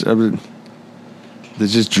cronius of it.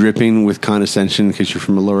 That's just dripping with condescension because you're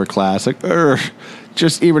from a lower class.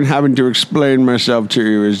 Just even having to explain myself to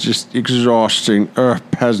you is just exhausting.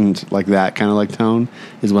 Peasant. Like that kind of tone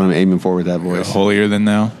is what I'm aiming for with that voice. A holier than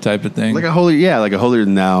thou type of thing. Like a holier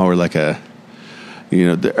than thou, or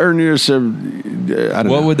the earliest of, I don't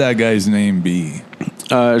know. What would that guy's name be?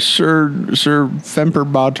 Sir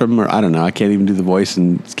Femperbottom, or I don't know. I can't even do the voice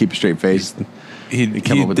and keep a straight face. He'd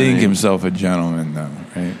come up with a think name. himself a gentleman, though,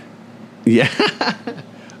 right? Yeah.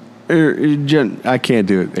 I can't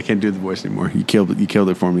do it. I can't do the voice anymore. You killed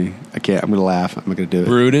it for me. I can't. I'm gonna laugh. I'm not gonna do it.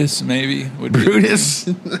 Brutus, maybe would be Brutus.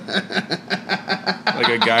 like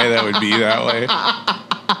a guy that would be that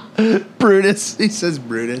way. Brutus. He says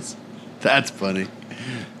Brutus. That's funny.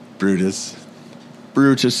 Brutus.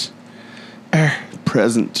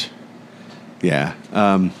 Present. Yeah.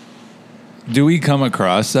 Do we come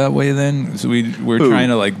across that way then? So we're trying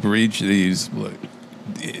to like breach these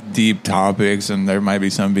deep topics, and there might be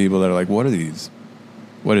some people that are like, "What are these?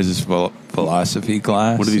 What is this philosophy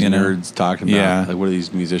class? What are these nerds talking about? Yeah. Like, what are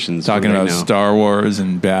these musicians talking about know? Star Wars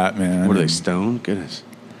and Batman? What are they, stoned? Goodness.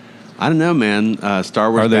 I don't know, man.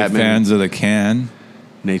 Star Wars, Are they Batman. fans of the can?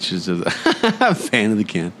 Natures of the... fan of the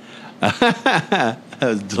can. That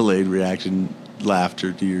was delayed reaction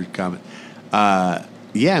laughter to your comment.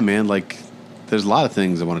 Yeah, man, like, there's a lot of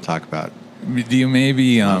things I want to talk about. Do you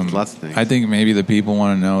maybe... lots of things. I think maybe the people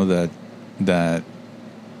want to know that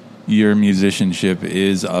your musicianship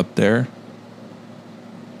is up there.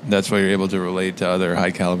 That's why you're able to relate to other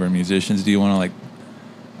high caliber musicians. Do you want to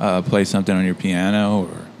like play something on your piano,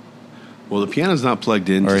 or Well, the piano's not plugged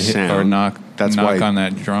into sound. or knock That's why on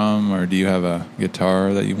that drum, or do you have a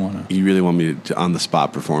guitar that you want to? you really want me to on the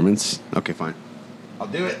spot performance. Okay, fine. I'll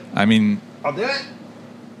do it. I mean, I'll do it.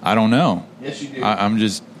 I don't know. Yes, you do. I'm I'm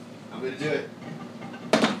going to do it.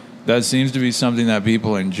 that seems to be something that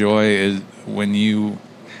people enjoy is when you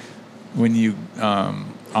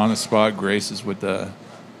on the spot graces with the.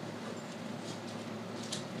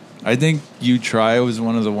 I think You Try was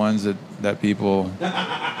one of the ones that people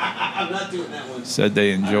I'm not doing that one. said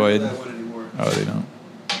they enjoyed. I don't know that one anymore. Oh, they don't.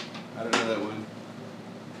 I don't know that one.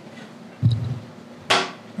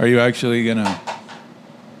 Are you actually gonna?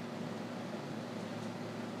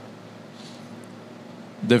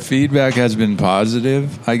 The feedback has been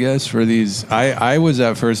positive, I guess, for these. I was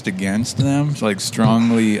at first against them, like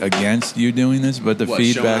strongly against you doing this, but What,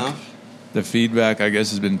 showing off? the feedback, I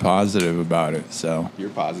guess, has been positive about it. So, You're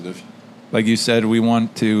positive. like you said, we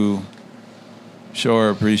want to show our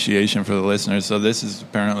appreciation for the listeners. So this is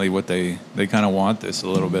apparently what they kind of want this a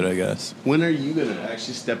little bit, I guess. When are you going to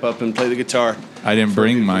actually step up and play the guitar? I didn't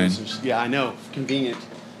bring mine. Yeah, I know. Convenient,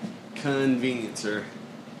 sir.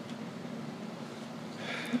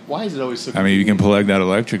 Why is it always so I mean, you can convenient? plug that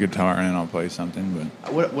electric guitar in and I'll play something,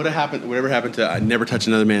 but Whatever happened to I never touch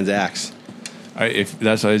another man's axe? if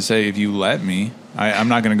that's what I'd say, if you let me, I'm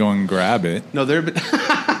not going to go and grab it. No, there have been...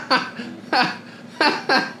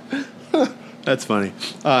 That's funny.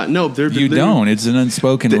 No, there have been... You don't. It's an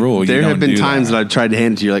unspoken rule. There You have don't been do times that that. I've tried to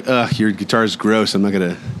hand it to you, like, ugh, your guitar's gross. I'm not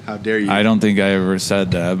going to... How dare you? I don't think I ever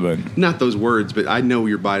said that, but Not those words, but I know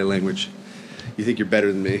your body language. You think you're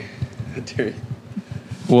better than me. How dare you?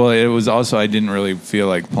 well, it was also I didn't really feel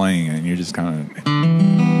like playing it. And you're just kind of.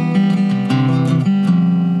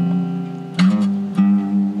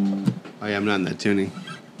 Oh, yeah, I'm not in that tuning.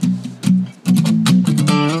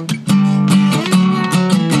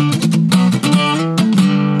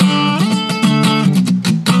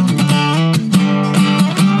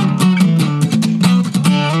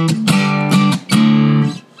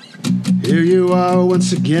 Here you are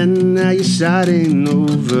once again, now you're starting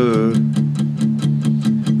over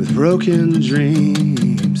with broken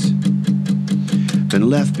dreams, been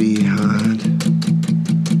left behind.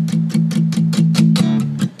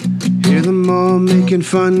 Hear them all making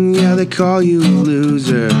fun, yeah, they call you a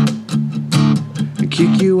loser and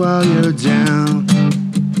kick you while you're down.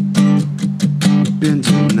 Been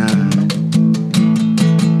denied.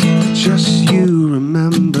 Just you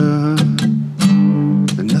remember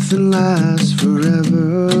that nothing lasts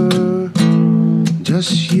forever.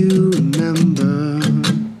 Just you remember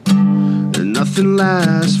that nothing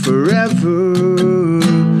lasts forever.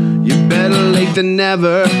 You're better late than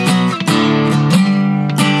never.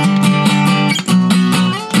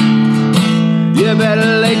 You're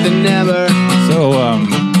better late than never. So,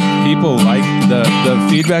 people like the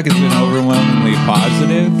feedback has been overwhelmingly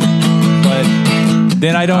positive, but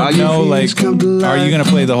then I All don't your know, feelings like, come to are you life. gonna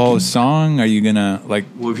play the whole song? Are you gonna, like,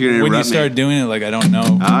 Well, if you're gonna when you interrupt me- start doing it, like, I don't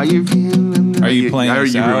know. Are you feeling? Are you playing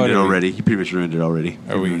this You out, ruined it or- already. You pretty much ruined it already.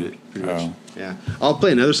 Are You we- ruined it, pretty much. oh. Yeah. I'll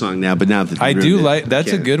play another song now, but now that you I ruined do it, like, that's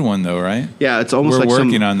a can't. good one though, right? Yeah, it's almost We're like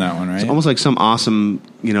working on that one, right? It's almost like some awesome,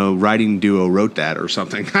 writing duo wrote that or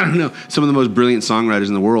something. I don't know. Some of the most brilliant songwriters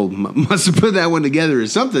in the world must have put that one together or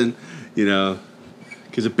something,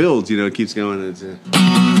 because it builds, it keeps going. It's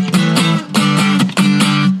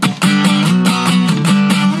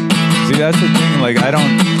See, that's the thing. Like,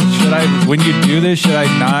 when you do this, should I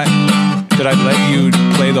let you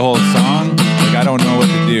play the whole song? Like, I don't know what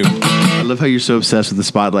to do. I love how you're so obsessed with the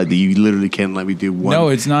spotlight that you literally can't let me do one. No,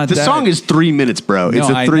 it's not The that. song is 3 minutes, bro. It's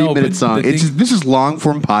No, a I 3 know, minute but song. the It's thing- just, this is long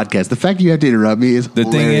form podcast. The fact you have to interrupt me is The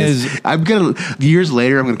thing hilarious. is- I'm gonna years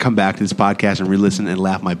later I'm gonna come back to this podcast and re-listen and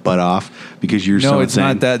laugh my butt off because you're so No, it's insane.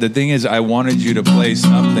 not that. The thing is, I wanted you to play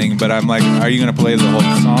something, but I'm like, are you going to play the whole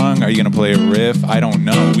song? Are you going to play a riff? I don't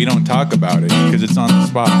know. We don't talk about it because it's on the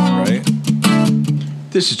spot, right?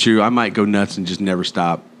 This is true. I might go nuts and just never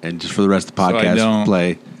stop and just for the rest of the So I podcast don't.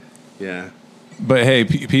 play. Yeah. But hey,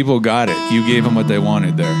 people got it. You gave them what they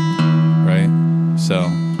wanted there, right? So,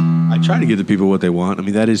 I try to give the people what they want. I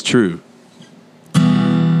mean, that is true. all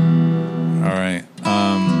right.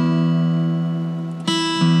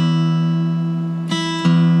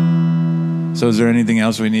 So is there anything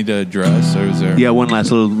else we need to address, or is there Yeah, one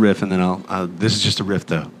last little riff and then I'll this is just a riff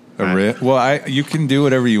though. a All right. riff? Well, you can do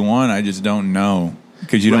whatever you want. I just don't know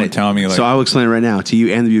because you Right. don't tell me like. So I will explain it right now to you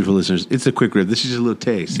and the beautiful listeners. It's a quick riff. This is just a little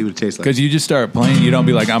taste. See what it tastes like. Because you just start playing, you don't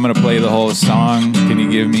be like, I'm going to play the whole song. Can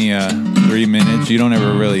you give me 3 minutes? You don't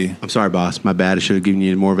ever really. I'm sorry, boss. My bad. I should have given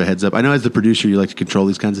you more of a heads up. I know as the producer, you like to control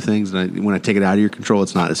these kinds of things, and when I take it out of your control,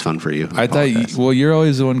 it's not as fun for you. I thought, apologize. well, you're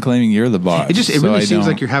always the one claiming you're the boss. It so really I seems don't.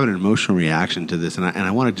 like you're having an emotional reaction to this, and I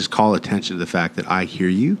want to just call attention to the fact that I hear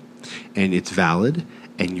you, and it's valid,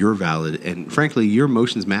 and you're valid, and frankly, your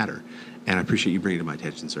emotions matter. And I appreciate you bringing it to my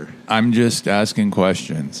attention, sir. I'm just asking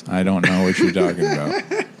questions. I don't know what you're talking about.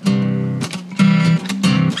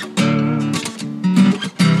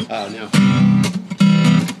 Oh, no.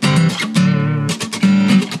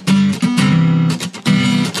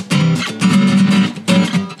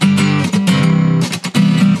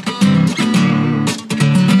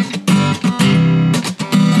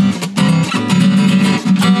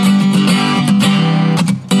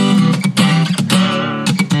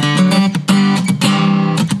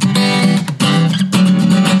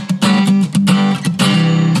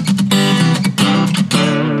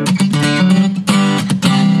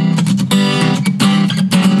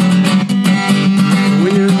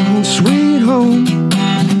 When you're home, sweet home,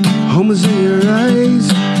 home is in your eyes.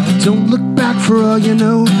 Don't look back for all you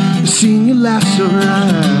know. You're seeing your last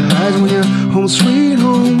sunrise. When you're home, sweet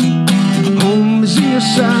home, home is in your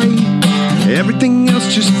sight. Everything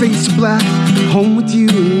else just fades to black. Home with you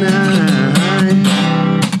and I.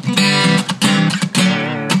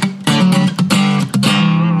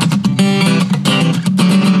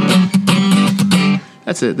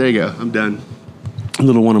 That's it. There you go. I'm done. A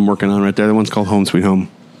little one I'm working on right there. The one's called Home Sweet Home.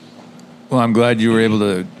 Well, I'm glad you were able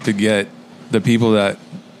to get the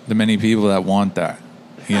many people that want that.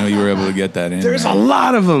 You know, you were able to get that in. There's there. a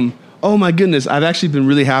lot of them. Oh my goodness. I've actually been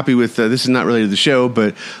really happy with, this is not related to the show,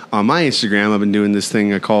 but on my Instagram, I've been doing this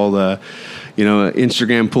thing called,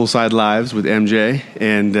 Instagram Poolside Lives with MJ,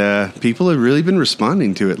 and people have really been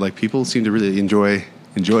responding to it. Like people seem to really enjoy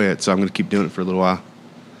it. So I'm going to keep doing it for a little while.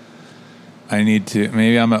 I need to.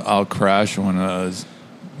 Maybe I'll crash one of those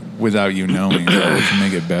without you knowing, to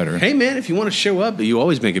make it better. Hey man, if you want to show up, you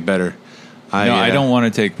always make it better. I don't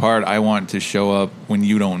want to take part. I want to show up when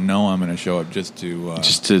you don't know I'm going to show up just to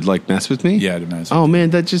like mess with me. yeah, to mess with Oh man,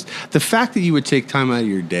 that just the fact that you would take time out of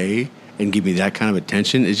your day and give me that kind of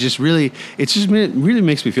attention is just really, it really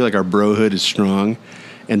makes me feel like our brohood is strong.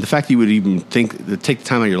 And the fact that you would even take the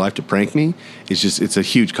time out of your life to prank me it's a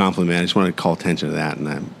huge compliment. I just wanted to call attention to that, and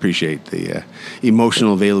I appreciate the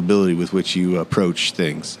emotional availability with which you approach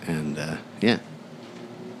things. And yeah,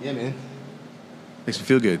 man, makes me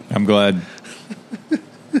feel good. I'm glad.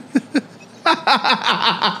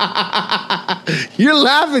 You're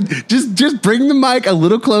laughing. Just bring the mic a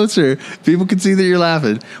little closer. People can see that you're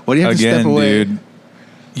laughing. Why do you have to step away? Dude,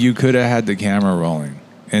 you could have had the camera rolling,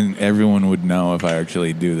 and everyone would know if I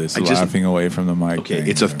actually do this, laughing away from the mic. Okay, thing.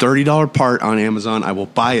 it's a $30 part on Amazon. I will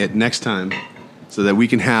buy it next time so that we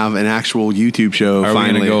can have an actual YouTube show. Are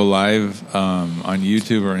finally. we going to go live on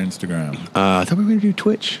YouTube or Instagram? I thought we were going to do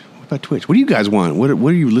Twitch. What about Twitch? What do you guys want? What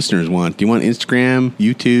do you listeners want? Do you want Instagram,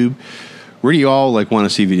 YouTube? Where do you all want to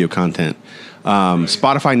see video content?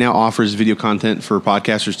 Spotify now offers video content for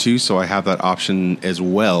podcasters too, so I have that option as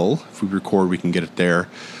well. If we record, we can get it there.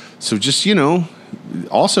 So just,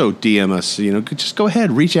 also DM us, just go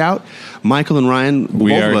ahead, reach out. Michael and Ryan,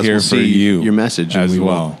 We both are of us here will for see you your message as and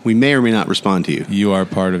well. We may or may not respond to you. You are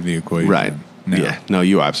part of the equation. Right. now. Yeah. No,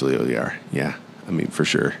 you absolutely are. Yeah. I mean, for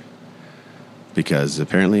sure. Because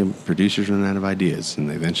apparently producers run out of ideas and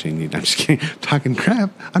they eventually need... I'm just kidding. I'm talking crap.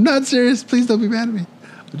 I'm not serious. Please don't be mad at me.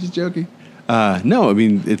 I'm just joking. No, I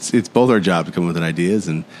mean, it's both our job to come up with ideas,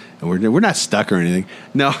 and we're not stuck or anything.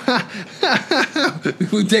 No.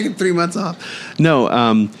 We've taken 3 months off. No,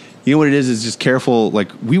 you know what it is just careful. Like,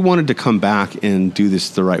 we wanted to come back and do this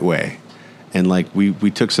the right way. And like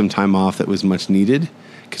we took some time off that was much needed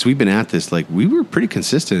because we've been at this, like we were pretty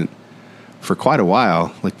consistent for quite a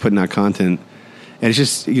while, like putting out content. And it's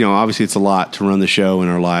just, obviously it's a lot to run the show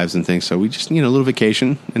and our lives and things. So we just, a little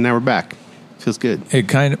vacation and now we're back. Feels good. It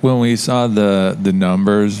kind of, when we saw the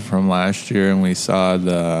numbers from last year and we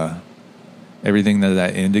saw everything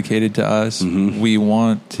that indicated to us, we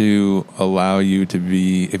want to allow you to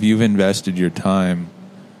be, if you've invested your time,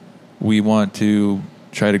 we want to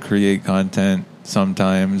try to create content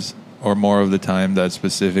sometimes or more of the time that's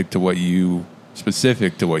specific to what you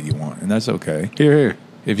want. And that's okay. Here.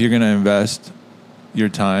 If you're going to invest your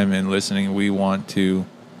time in listening, we want to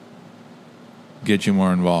get you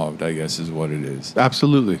more involved, I guess is what it is.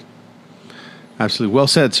 Absolutely. Well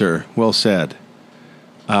said, sir. Well said.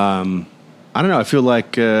 I don't know. I feel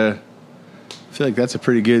like that's a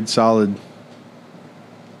pretty good, solid.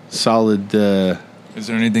 Is there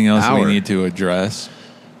anything else we need to address?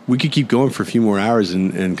 We could keep going for a few more hours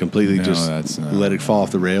and completely let it fall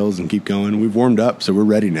off the rails and keep going. We've warmed up, so we're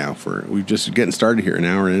ready now we've just getting started here, an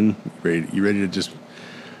hour in. You ready to just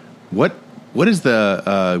what is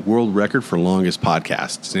the world record for longest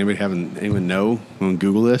podcast? Does anyone know? Want to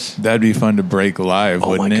Google this? That'd be fun to break live,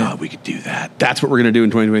 wouldn't it? Oh my God, we could do that. That's what we're going to do in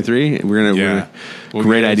 2023. We're going to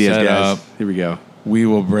great ideas, guys. Here we go. We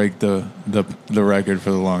will break the record for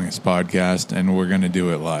the longest podcast, and we're going to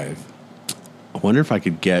do it live. I wonder if I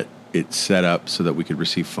could get it set up so that we could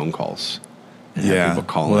receive phone calls. And have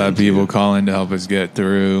people call in to help us get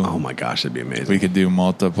through. Oh my gosh, that'd be amazing. We could do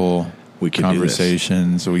multiple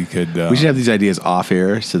conversations. We should have these ideas off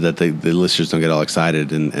air so that the listeners don't get all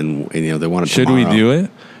excited and they want to. Should we do it?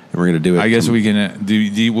 And we're going to do it. I guess we can.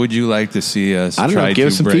 Would you like to see us? I don't know. Give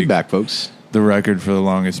us some feedback, folks. The record for the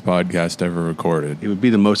longest podcast ever recorded. It would be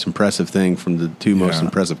the most impressive thing from the two most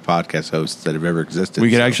impressive podcast hosts that have ever existed.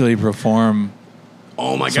 We could actually perform.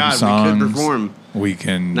 Oh my God, songs. We could perform. We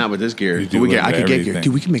can. Not with this gear. I could get gear.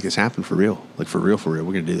 Dude, we can make this happen for real. Like for real. We're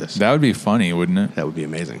going to do this. That would be funny, wouldn't it? That would be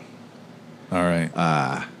amazing. All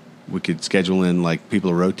right. We could schedule in like people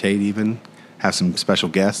to rotate even. Have some special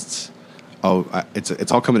guests. Oh,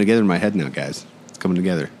 it's all coming together in my head now, guys. It's coming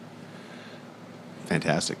together.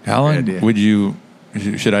 Fantastic. How long would you...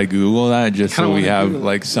 Should I Google that just so we have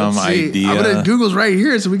like some idea? I'm gonna Google's right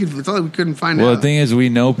here, so it's all we couldn't find out. Well, the thing is, we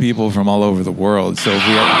know people from all over the world, so if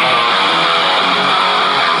we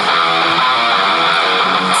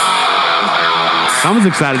Someone's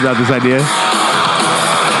excited about this idea. Is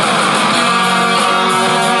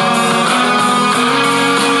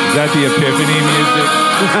that the Epiphany music?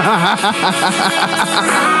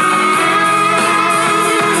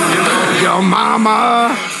 Your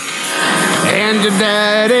mama and your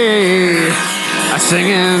daddy are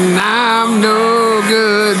singing, I'm no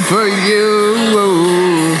good for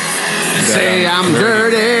you. Say I'm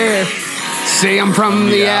dirty. Say I'm from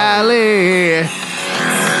the alley. And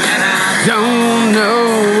I don't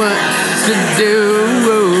know what to do.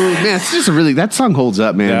 Man, it's just that song holds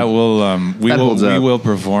up, man. That will, we will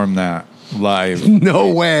perform that live.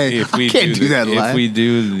 No way. If we can't do that live. If we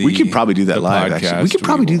do we could probably do that live, podcast, actually. We could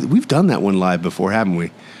probably we've done that one live before, haven't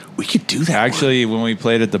we? We could do that. Actually, when we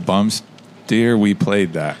played at the Bumps Deer, we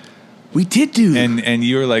played that. We did do that. And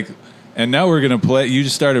you were like, and now we're going to play. You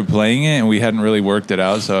just started playing it, and we hadn't really worked it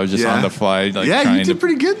out, so I was just on the fly. Like, you did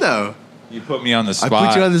pretty good, though. You put me on the spot. I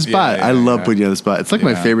put you on the spot. I love putting you on the spot. It's like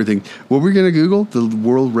my favorite thing. What we're going to Google? The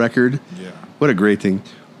world record. Yeah. What a great thing.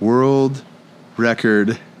 World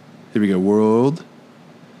record. Here we go. World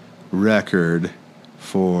record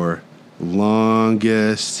for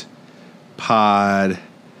longest podcast.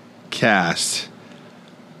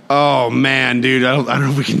 Oh man, dude, I don't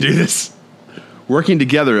know if we can do this. Working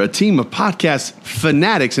together, a team of podcast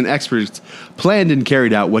fanatics and experts planned and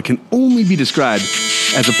carried out what can only be described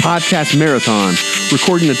as a podcast marathon,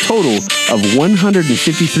 recording a total of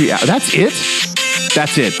 153 hours. That's it?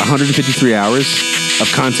 That's it. 153 hours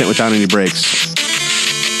of content without any breaks.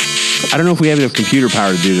 I don't know if we have enough computer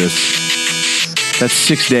power to do this. That's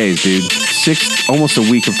 6 days, dude. Almost a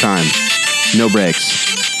week of time. No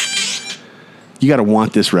breaks. You got to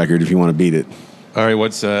want this record if you want to beat it. All right,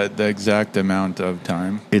 what's the exact amount of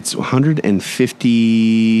time? It's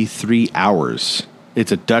 153 hours.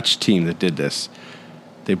 It's a Dutch team that did this.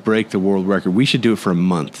 They break the world record. We should do it for a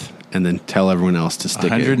month and then tell everyone else to stick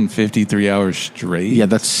 153 hours straight? Yeah,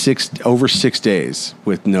 that's over 6 days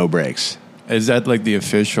with no breaks. Is that like the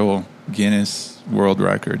official Guinness World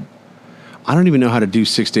Record? I don't even know how to do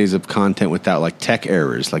 6 days of content without like tech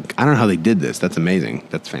errors. Like I don't know how they did this. That's amazing.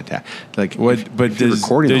 That's fantastic. Like what? But does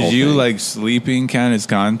you like sleeping count as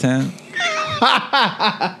content?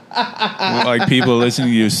 Like people listening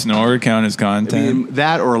to you snore count as content.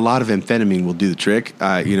 That or a lot of amphetamine will do the trick, or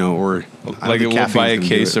I don't Like think it will buy a caffeine's gonna do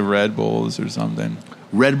case it. of Red Bulls or something.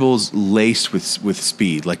 Red Bulls laced with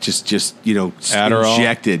speed, like just Adderall?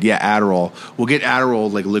 injected. Yeah, Adderall. We'll get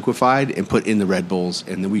Adderall like liquefied and put in the Red Bulls,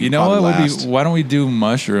 and then we. You know what would be? Why don't we do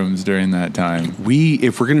mushrooms during that time?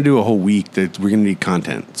 If we're gonna do a whole week, that we're gonna need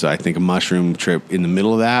content. So I think a mushroom trip in the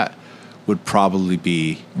middle of that would probably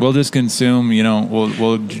be. We'll just consume.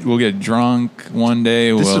 We'll get drunk one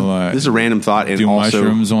day. This is a random thought, and do also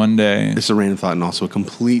mushrooms one day. This is a random thought, and also a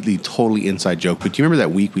completely, totally inside joke. But do you remember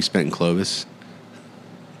that week we spent in Clovis?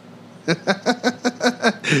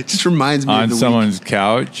 It just reminds me on of the someone's week.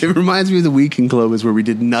 couch. It reminds me of the week in Clovis where we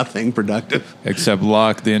did nothing productive. Except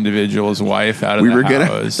lock the individual's wife out of the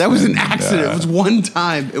house. That was an accident. It was one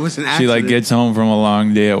time. It was an She accident. gets home from a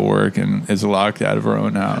long day at work and is locked out of her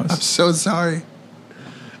own I'm house. so sorry.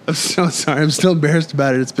 I'm so sorry. I'm still embarrassed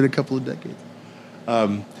about it. It's been a couple of decades.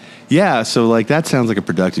 Yeah, so that sounds like a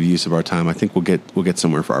productive use of our time. I think we'll get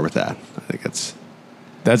somewhere far with that. I think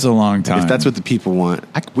That's a long time. if that's what the people want.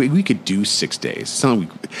 We could do 6 days.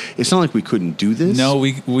 It's not like we couldn't do this. No,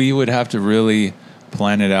 we would have to really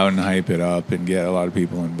plan it out and hype it up and get a lot of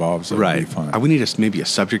people involved. So Right. it'd be fun. We need maybe a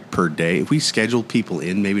subject per day. If we scheduled people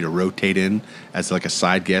in, maybe to rotate in as like a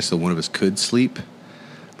side guest so one of us could sleep.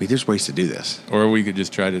 There's ways to do this. Or we could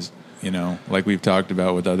just try to, like we've talked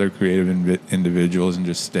about with other creative individuals, and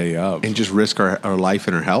just stay up. And just risk our life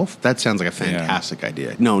and our health? That sounds like a fantastic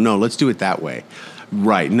idea. No, let's do it that way.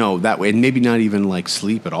 Right, no, that way. And maybe not even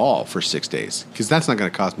sleep at all for 6 days. Because that's not going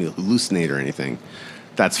to cause me to hallucinate or anything.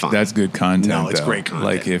 That's fine. That's good content. No, it's though. great content.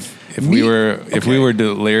 Like if we were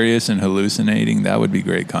delirious and hallucinating, that would be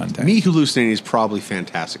great content. Me hallucinating is probably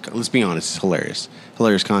fantastic. Let's be honest, it's hilarious.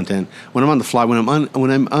 Hilarious content. When I'm on the fly, when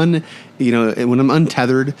I'm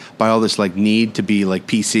untethered by all this need to be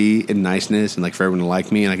PC and niceness and for everyone to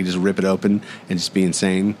like me, and I can just rip it open and just be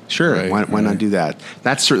insane. Sure, Right, why not do that?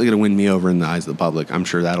 That's certainly going to win me over in the eyes of the public. I'm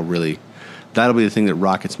sure that'll be the thing that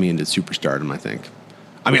rockets me into superstardom, I think.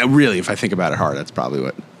 Really, if I think about it hard, that's probably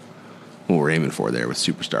what we're aiming for there with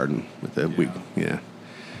superstardom.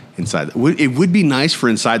 Inside, it would be nice for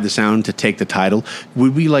Inside the Sound to take the title.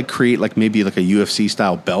 Would we create maybe a UFC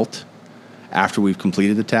style belt after we've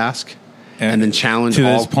completed the task, and then challenge to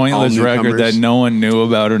all, this pointless all record newcomers? that no one knew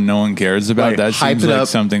about or no one cares about? Right. That Hype seems it like up,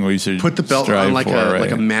 something we should put the belt strive on like for,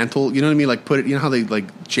 a mantle. You know what I mean? Put it. You know how they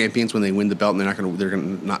champions when they win the belt and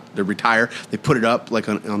they retire. They put it up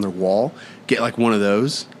on their wall. Get one of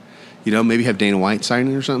those. Maybe have Dana White sign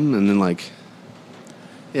it or something, and then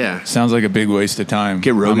yeah. Sounds like a big waste of time.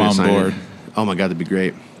 Get Rogan I'm on to sign board. it. Oh my god, that'd be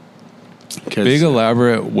great. Big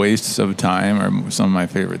elaborate wastes of time are some of my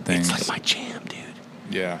favorite things. It's my jam, dude.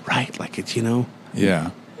 Yeah. Right? It's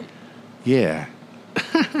Yeah. Yeah.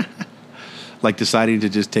 Deciding to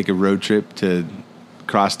just take a road trip to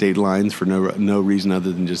cross state lines for no reason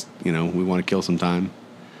other than just, we want to kill some time.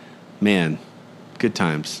 Man, good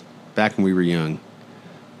times. Back when we were young.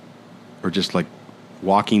 Or just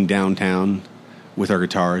walking downtown with our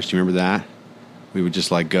guitars. Do you remember that? We would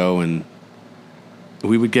just go and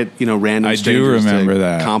we would get, random I do strangers remember to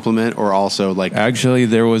that. compliment, or also Actually,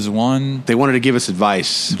 there was one they wanted to give us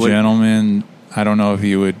advice. gentleman. I don't know if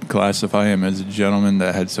you would classify him as a gentleman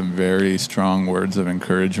that had some very strong words of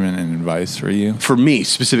encouragement and advice for you For me,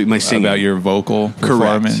 specific, my singing. about your vocal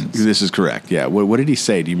performance. Correct. This is correct. Yeah. What did he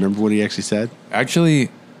say? Do you remember what he actually said? Actually,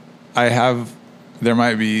 there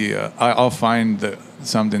might be. I'll find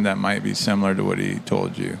something that might be similar to what he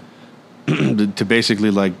told you. To basically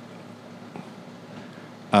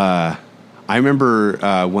I remember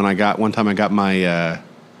one time I got my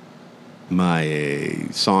my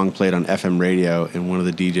song played on FM radio, and one of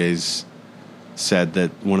the DJs said that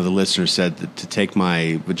one of the listeners said that to take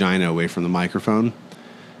my vagina away from the microphone.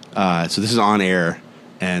 So this is on air,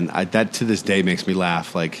 and that to this day makes me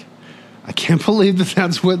laugh. I can't believe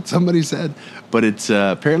that's what somebody said, but it's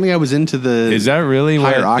apparently I was into the. Is that really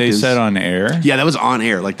what higher they octaves. said on air? Yeah, that was on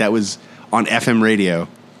air. That was on FM radio.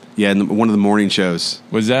 Yeah, in one of the morning shows.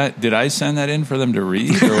 Was that? Did I send that in for them to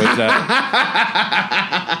read, or was that?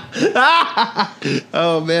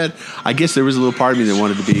 Oh man, I guess there was a little part of me that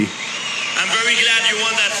wanted to be. I'm very glad you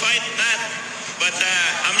won that fight, Matt, but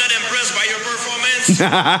I'm not impressed by your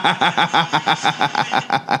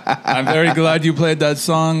performance. I'm very glad you played that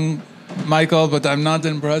song, Michael, but I'm not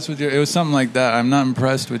impressed with your. It was something like that. I'm not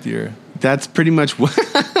impressed with your. That's pretty much what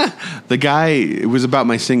the guy. It was about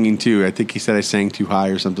my singing too. I think he said I sang too high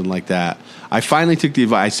or something like that. I finally took the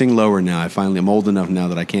advice. I sing lower now. I'm old enough now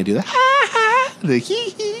that I can't do the the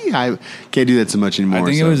hee. I can't do that so much anymore. I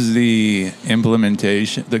think it was the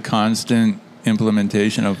implementation, the constant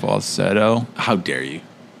implementation of falsetto How dare you?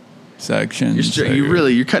 sections.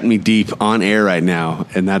 You're cutting me deep on air right now,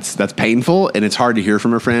 and that's painful, and it's hard to hear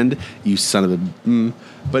from a friend. You son of a.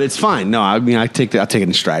 But it's fine. No, I mean I'll take it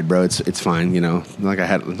in stride, bro. It's fine. You know, it's not like I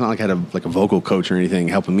had a vocal coach or anything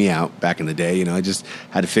helping me out back in the day. You know, I just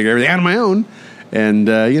had to figure everything out on my own, and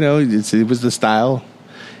you know, it was the style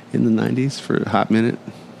in the '90s for a hot minute.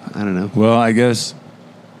 I don't know. Well, I guess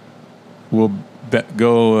we'll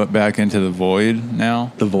go back into the void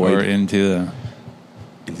now. The void. Or into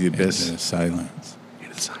the abyss. Into silence.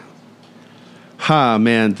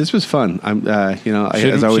 Man, this was fun. I'm, you know,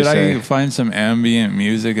 Should as I always I say, find some ambient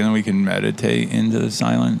music and then we can meditate into the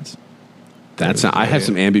silence? I have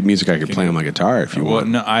some ambient music I could play on my guitar if you want.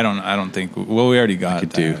 No, I don't think. Well, we already got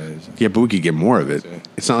that. Yeah, but we could get more of it.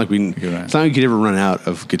 It's not like we could ever run out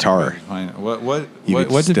of guitar. What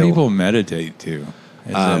do people meditate to?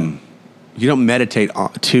 You don't meditate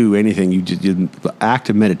to anything. The act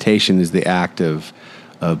of meditation is the act of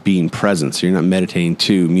being present. So you're not meditating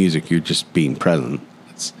to music. You're just being present.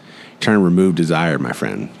 It's trying to remove desire, my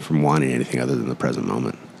friend, from wanting anything other than the present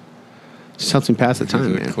moment. Just helps me pass the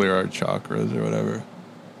time, man. Clear our chakras or whatever.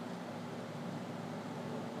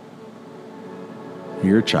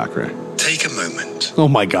 Your chakra. Take a moment Oh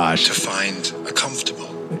my gosh. to find a comfortable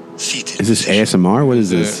seated Is this position ASMR? What is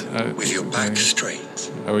this? with your back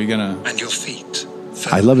straight Are we gonna? and your feet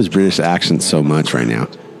I love his British accent so much right now.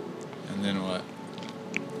 And then what?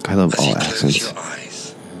 I love As all you close accents. your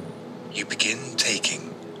eyes, you begin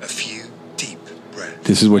taking a few deep breaths.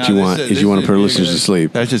 This is what you want, is you want to put our listeners to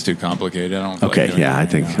sleep. That's just too complicated. I don't. feel Okay, like doing yeah, it I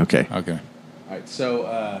think, right now. okay. Okay. All right,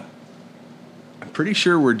 so I'm pretty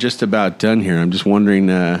sure we're just about done here. I'm just wondering,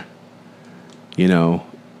 you know,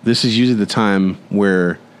 this is usually the time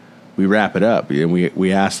where we wrap it up. And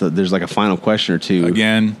we ask that there's like a final question or two.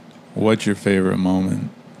 Again, what's your favorite moment?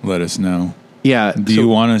 Let us know. Yeah. Do you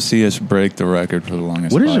want to see us break the record for the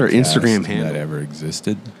longest? What is our podcast Instagram handle? that ever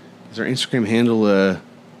existed? Is our Instagram handle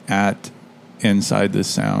At Inside the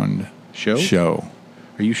Sound Show?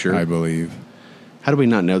 Are you sure? I believe. How do we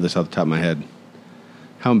not know this off the top of my head?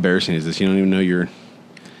 How embarrassing is this? You don't even know your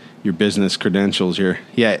business credentials here.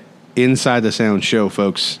 Yeah, Inside the Sound Show,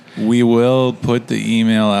 folks. We will put the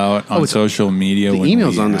email out on social media. The when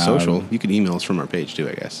email's we on the have- social. You can email us from our page too,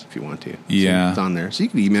 I guess, if you want to. Yeah. So it's on there. So you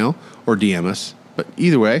can email or DM us. But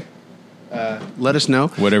either way, let us know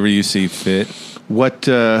Whatever you see fit. what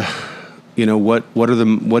you know.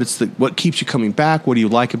 What keeps you coming back? What do you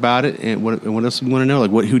like about it? And what else do you want to know?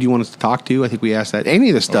 Like who do you want us to talk to? I think we asked that. Any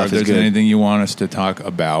of this Or stuff if is there's good. anything you want us to talk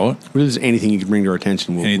about, Really, there's anything you can bring to our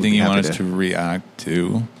attention. We'll anything be you happy want us to react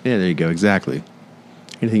to. Yeah, there you go. Exactly.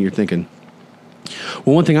 Anything you're thinking.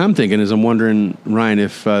 Well, one thing I'm thinking is I'm wondering, Ryan,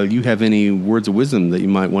 if you have any words of wisdom that you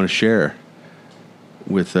might want to share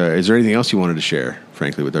with. Is there anything else you wanted to share,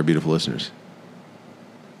 frankly, with our beautiful listeners?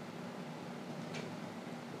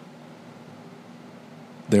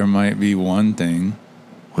 There might be one thing.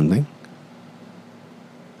 One thing?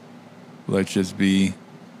 Let's just be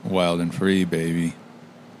wild and free, baby.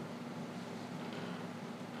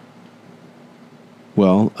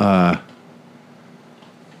 Well, that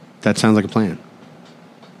sounds like a plan.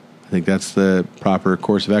 I think that's the proper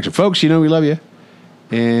course of action. Folks, you know we love you.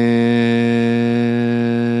 And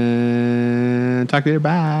talk to you later.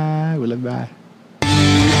 Bye. We love you. Bye.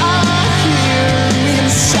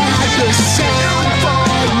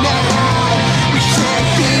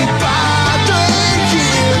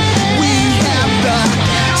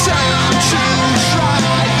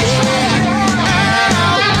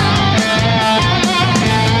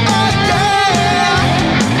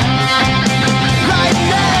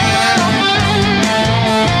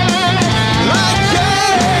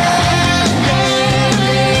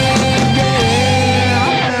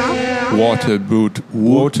 Water bottle.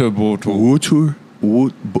 Water bottle.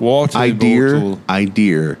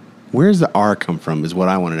 Idea. Where's the R come from is what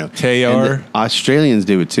I want to know. TR. And the Australians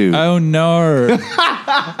do it too. Oh no.